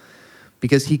album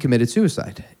because he committed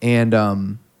suicide, and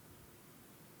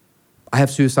I have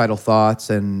suicidal thoughts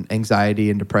and anxiety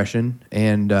and depression,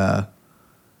 and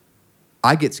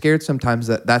I get scared sometimes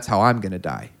that that's how I'm going to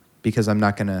die because I'm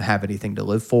not going to have anything to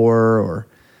live for, or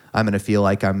I'm going to feel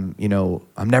like I'm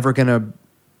never going to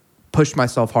push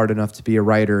myself hard enough to be a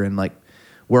writer and like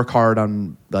work hard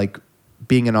on like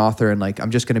being an author, and like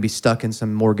I'm just going to be stuck in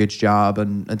some mortgage job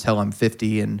until I'm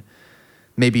 50 and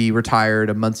maybe retired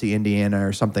to Muncie, Indiana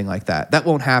or something like that. That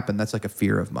won't happen. That's like a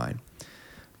fear of mine.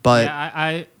 But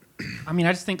yeah, I mean,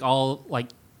 I just think all like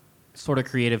sort of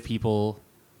creative people,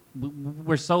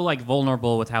 we're so like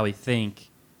vulnerable with how we think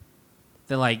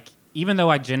that like, even though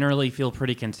I generally feel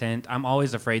pretty content, I'm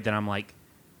always afraid that I'm like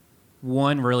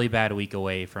one really bad week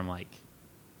away from like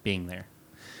being there.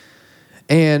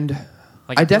 And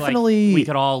Like I feel definitely like we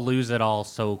could all lose it all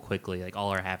so quickly, like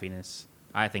all our happiness.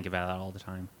 I think about that all the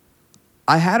time.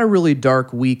 I had a really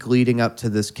dark week leading up to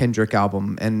this Kendrick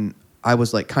album, and I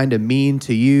was like kind of mean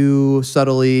to you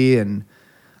subtly, and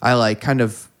I like kind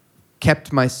of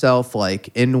kept myself like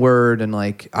inward, and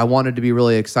like I wanted to be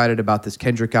really excited about this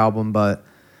Kendrick album, but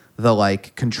the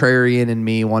like contrarian in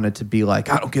me wanted to be like,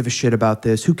 I don't give a shit about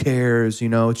this. Who cares? You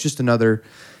know, it's just another,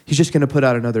 he's just going to put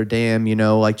out another Damn, you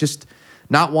know, like just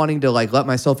not wanting to like let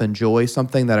myself enjoy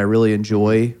something that I really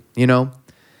enjoy, you know?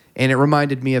 And it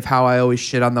reminded me of how I always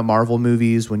shit on the Marvel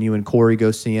movies when you and Corey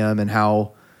go see them, and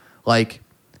how like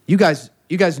you guys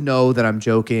know that I'm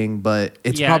joking, but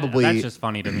it's probably that's just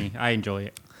funny to me. I enjoy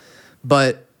it.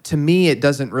 But to me, it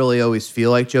doesn't really always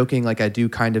feel like joking. Like I do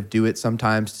kind of do it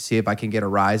sometimes to see if I can get a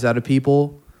rise out of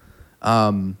people.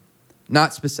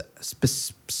 Not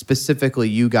specifically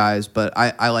you guys, but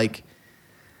I like...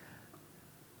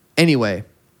 Anyway,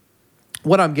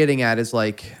 what I'm getting at is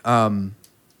like...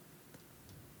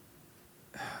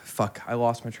 Fuck, I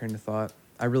lost my train of thought.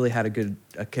 I really had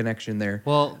a connection there.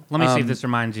 Well, let me see if this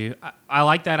reminds you. I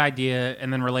like that idea,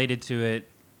 and then related to it,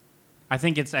 I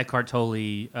think it's Eckhart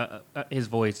Tolle, his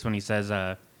voice when he says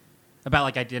about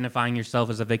like identifying yourself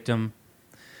as a victim,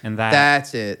 and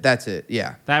That's it.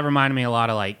 Yeah. That reminded me a lot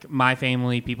of like my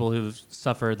family, people who've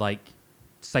suffered like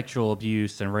sexual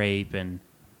abuse and rape, and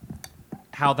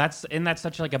how that's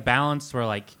such like a balance where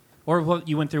like, or what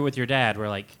you went through with your dad, where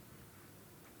like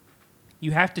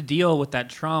you have to deal with that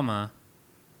trauma,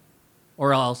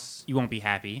 or else you won't be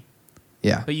happy.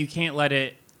 Yeah. But you can't let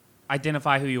it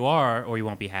identify who you are, or you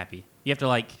won't be happy. You have to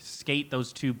like skate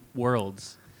those two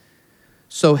worlds.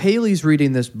 So Haley's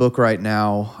reading this book right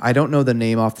now. I don't know the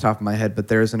name off the top of my head, but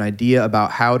there's an idea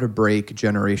about how to break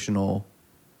generational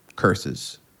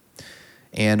curses.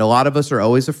 And a lot of us are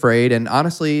always afraid. And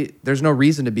honestly, there's no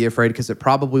reason to be afraid, because it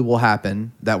probably will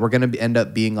happen that we're going to end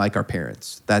up being like our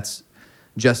parents. That's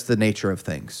just the nature of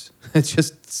things. It's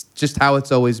just how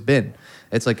it's always been.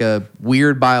 It's like a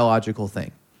weird biological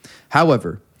thing.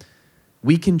 However,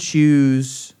 we can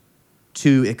choose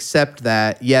to accept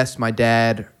that, yes, my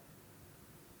dad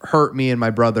hurt me and my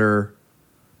brother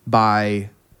by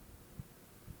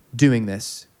doing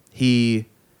this. He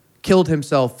killed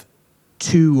himself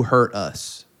to hurt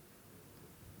us.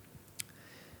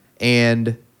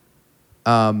 And,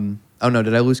 oh no,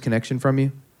 did I lose connection from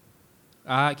you?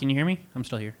 Can you hear me? I'm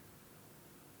still here.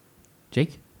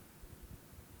 Jake?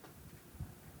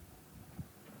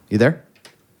 You there?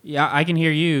 Yeah, I can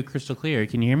hear you crystal clear.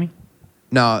 Can you hear me?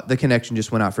 No, the connection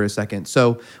just went out for a second.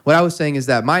 So what I was saying is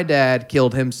that my dad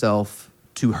killed himself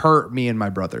to hurt me and my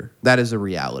brother. That is a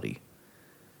reality.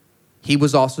 He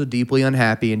was also deeply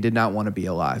unhappy and did not want to be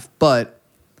alive. But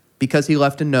because he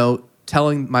left a note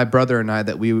telling my brother and I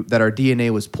that our DNA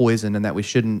was poisoned and that we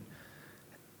shouldn't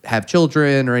have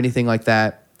children or anything like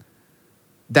that,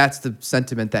 that's the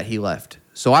sentiment that he left.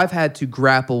 So I've had to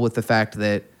grapple with the fact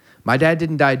that my dad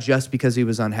didn't die just because he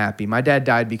was unhappy. My dad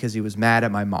died because he was mad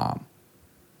at my mom.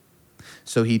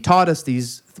 So he taught us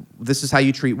this is how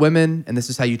you treat women, and this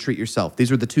is how you treat yourself.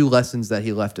 These were the two lessons that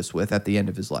he left us with at the end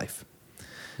of his life.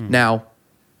 Now,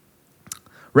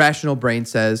 rational brain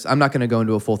says, I'm not going to go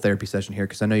into a full therapy session here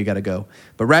because I know you got to go,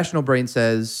 but rational brain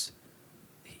says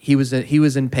he was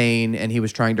in pain and he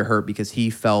was trying to hurt because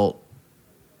he felt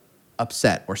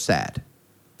upset or sad.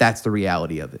 That's the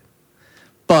reality of it.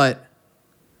 But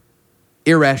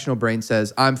irrational brain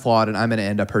says, I'm flawed and I'm going to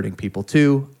end up hurting people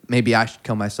too. Maybe I should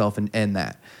kill myself and end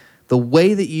that. The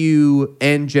way that you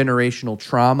end generational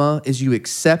trauma is you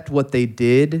accept what they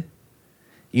did,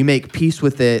 you make peace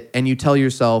with it, and you tell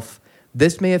yourself,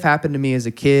 this may have happened to me as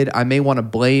a kid. I may want to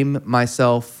blame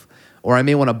myself, or I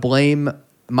may want to blame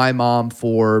my mom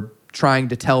for trying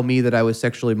to tell me that I was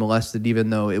sexually molested,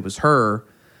 even though it was her,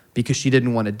 because she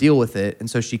didn't want to deal with it. And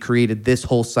so she created this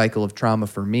whole cycle of trauma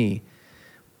for me.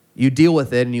 You deal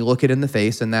with it and you look it in the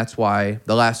face, and that's why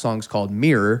the last song's called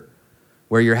Mirror,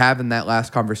 where you're having that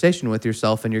last conversation with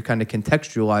yourself and you're kind of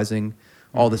contextualizing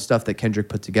all the stuff that Kendrick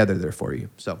put together there for you.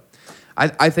 So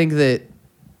I think that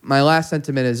my last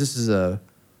sentiment is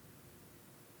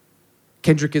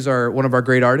Kendrick is one of our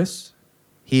great artists.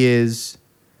 He is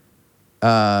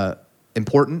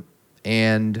important,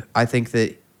 and I think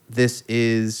that this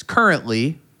is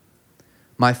currently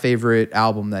my favorite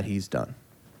album that he's done.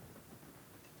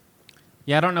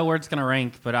 Yeah, I don't know where it's going to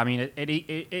rank, but I mean,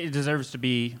 it deserves to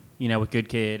be, with Good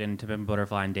Kid and To Pimp a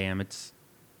Butterfly and Damn. It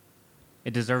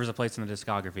deserves a place in the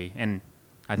discography, and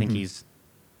I think he's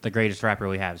the greatest rapper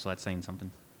we have, so that's saying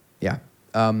something. Yeah.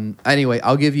 Anyway,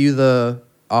 I'll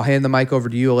hand the mic over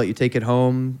to you. I'll let you take it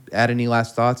home, add any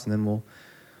last thoughts, and then we'll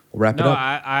wrap it up.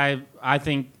 I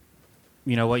think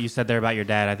you know, what you said there about your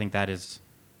dad, I think that is,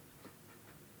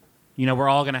 you know, we're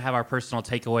all going to have our personal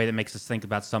takeaway that makes us think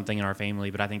about something in our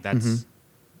family, but I think that's,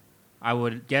 I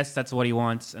would guess that's what he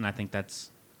wants, and I think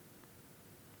that's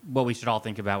what we should all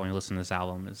think about when we listen to this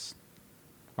album is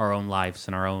our own lives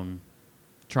and our own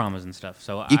traumas and stuff.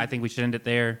 So I think we should end it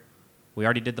there. We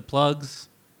already did the plugs.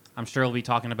 I'm sure we'll be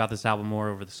talking about this album more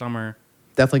over the summer.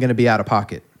 Definitely going to be out of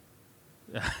pocket.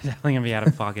 Definitely going to be out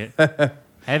of pocket.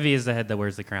 Heavy is the head that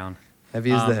wears the crown.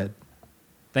 Heavy is the head.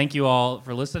 Thank you all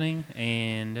for listening,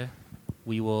 and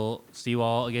we will see you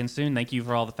all again soon. Thank you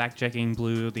for all the fact-checking,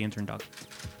 Blue, the intern dog.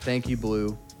 Thank you,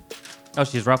 Blue. Oh,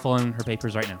 she's ruffling her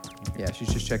papers right now. Yeah,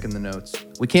 she's just checking the notes.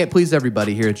 We can't please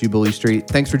everybody here at Jubilee Street.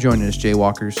 Thanks for joining us,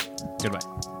 Jaywalkers.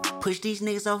 Goodbye. Push these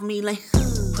niggas off me like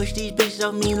push these bitches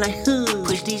off me like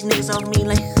push these niggas off me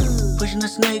like pushing the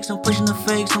snakes, I'm pushing the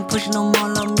fakes, I'm pushing them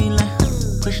all off me like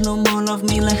pushing them all off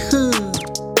me like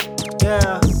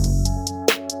yeah.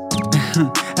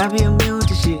 I be immune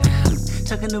to shit,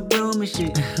 tucking the broom and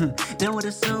shit, done with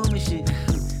assuming shit.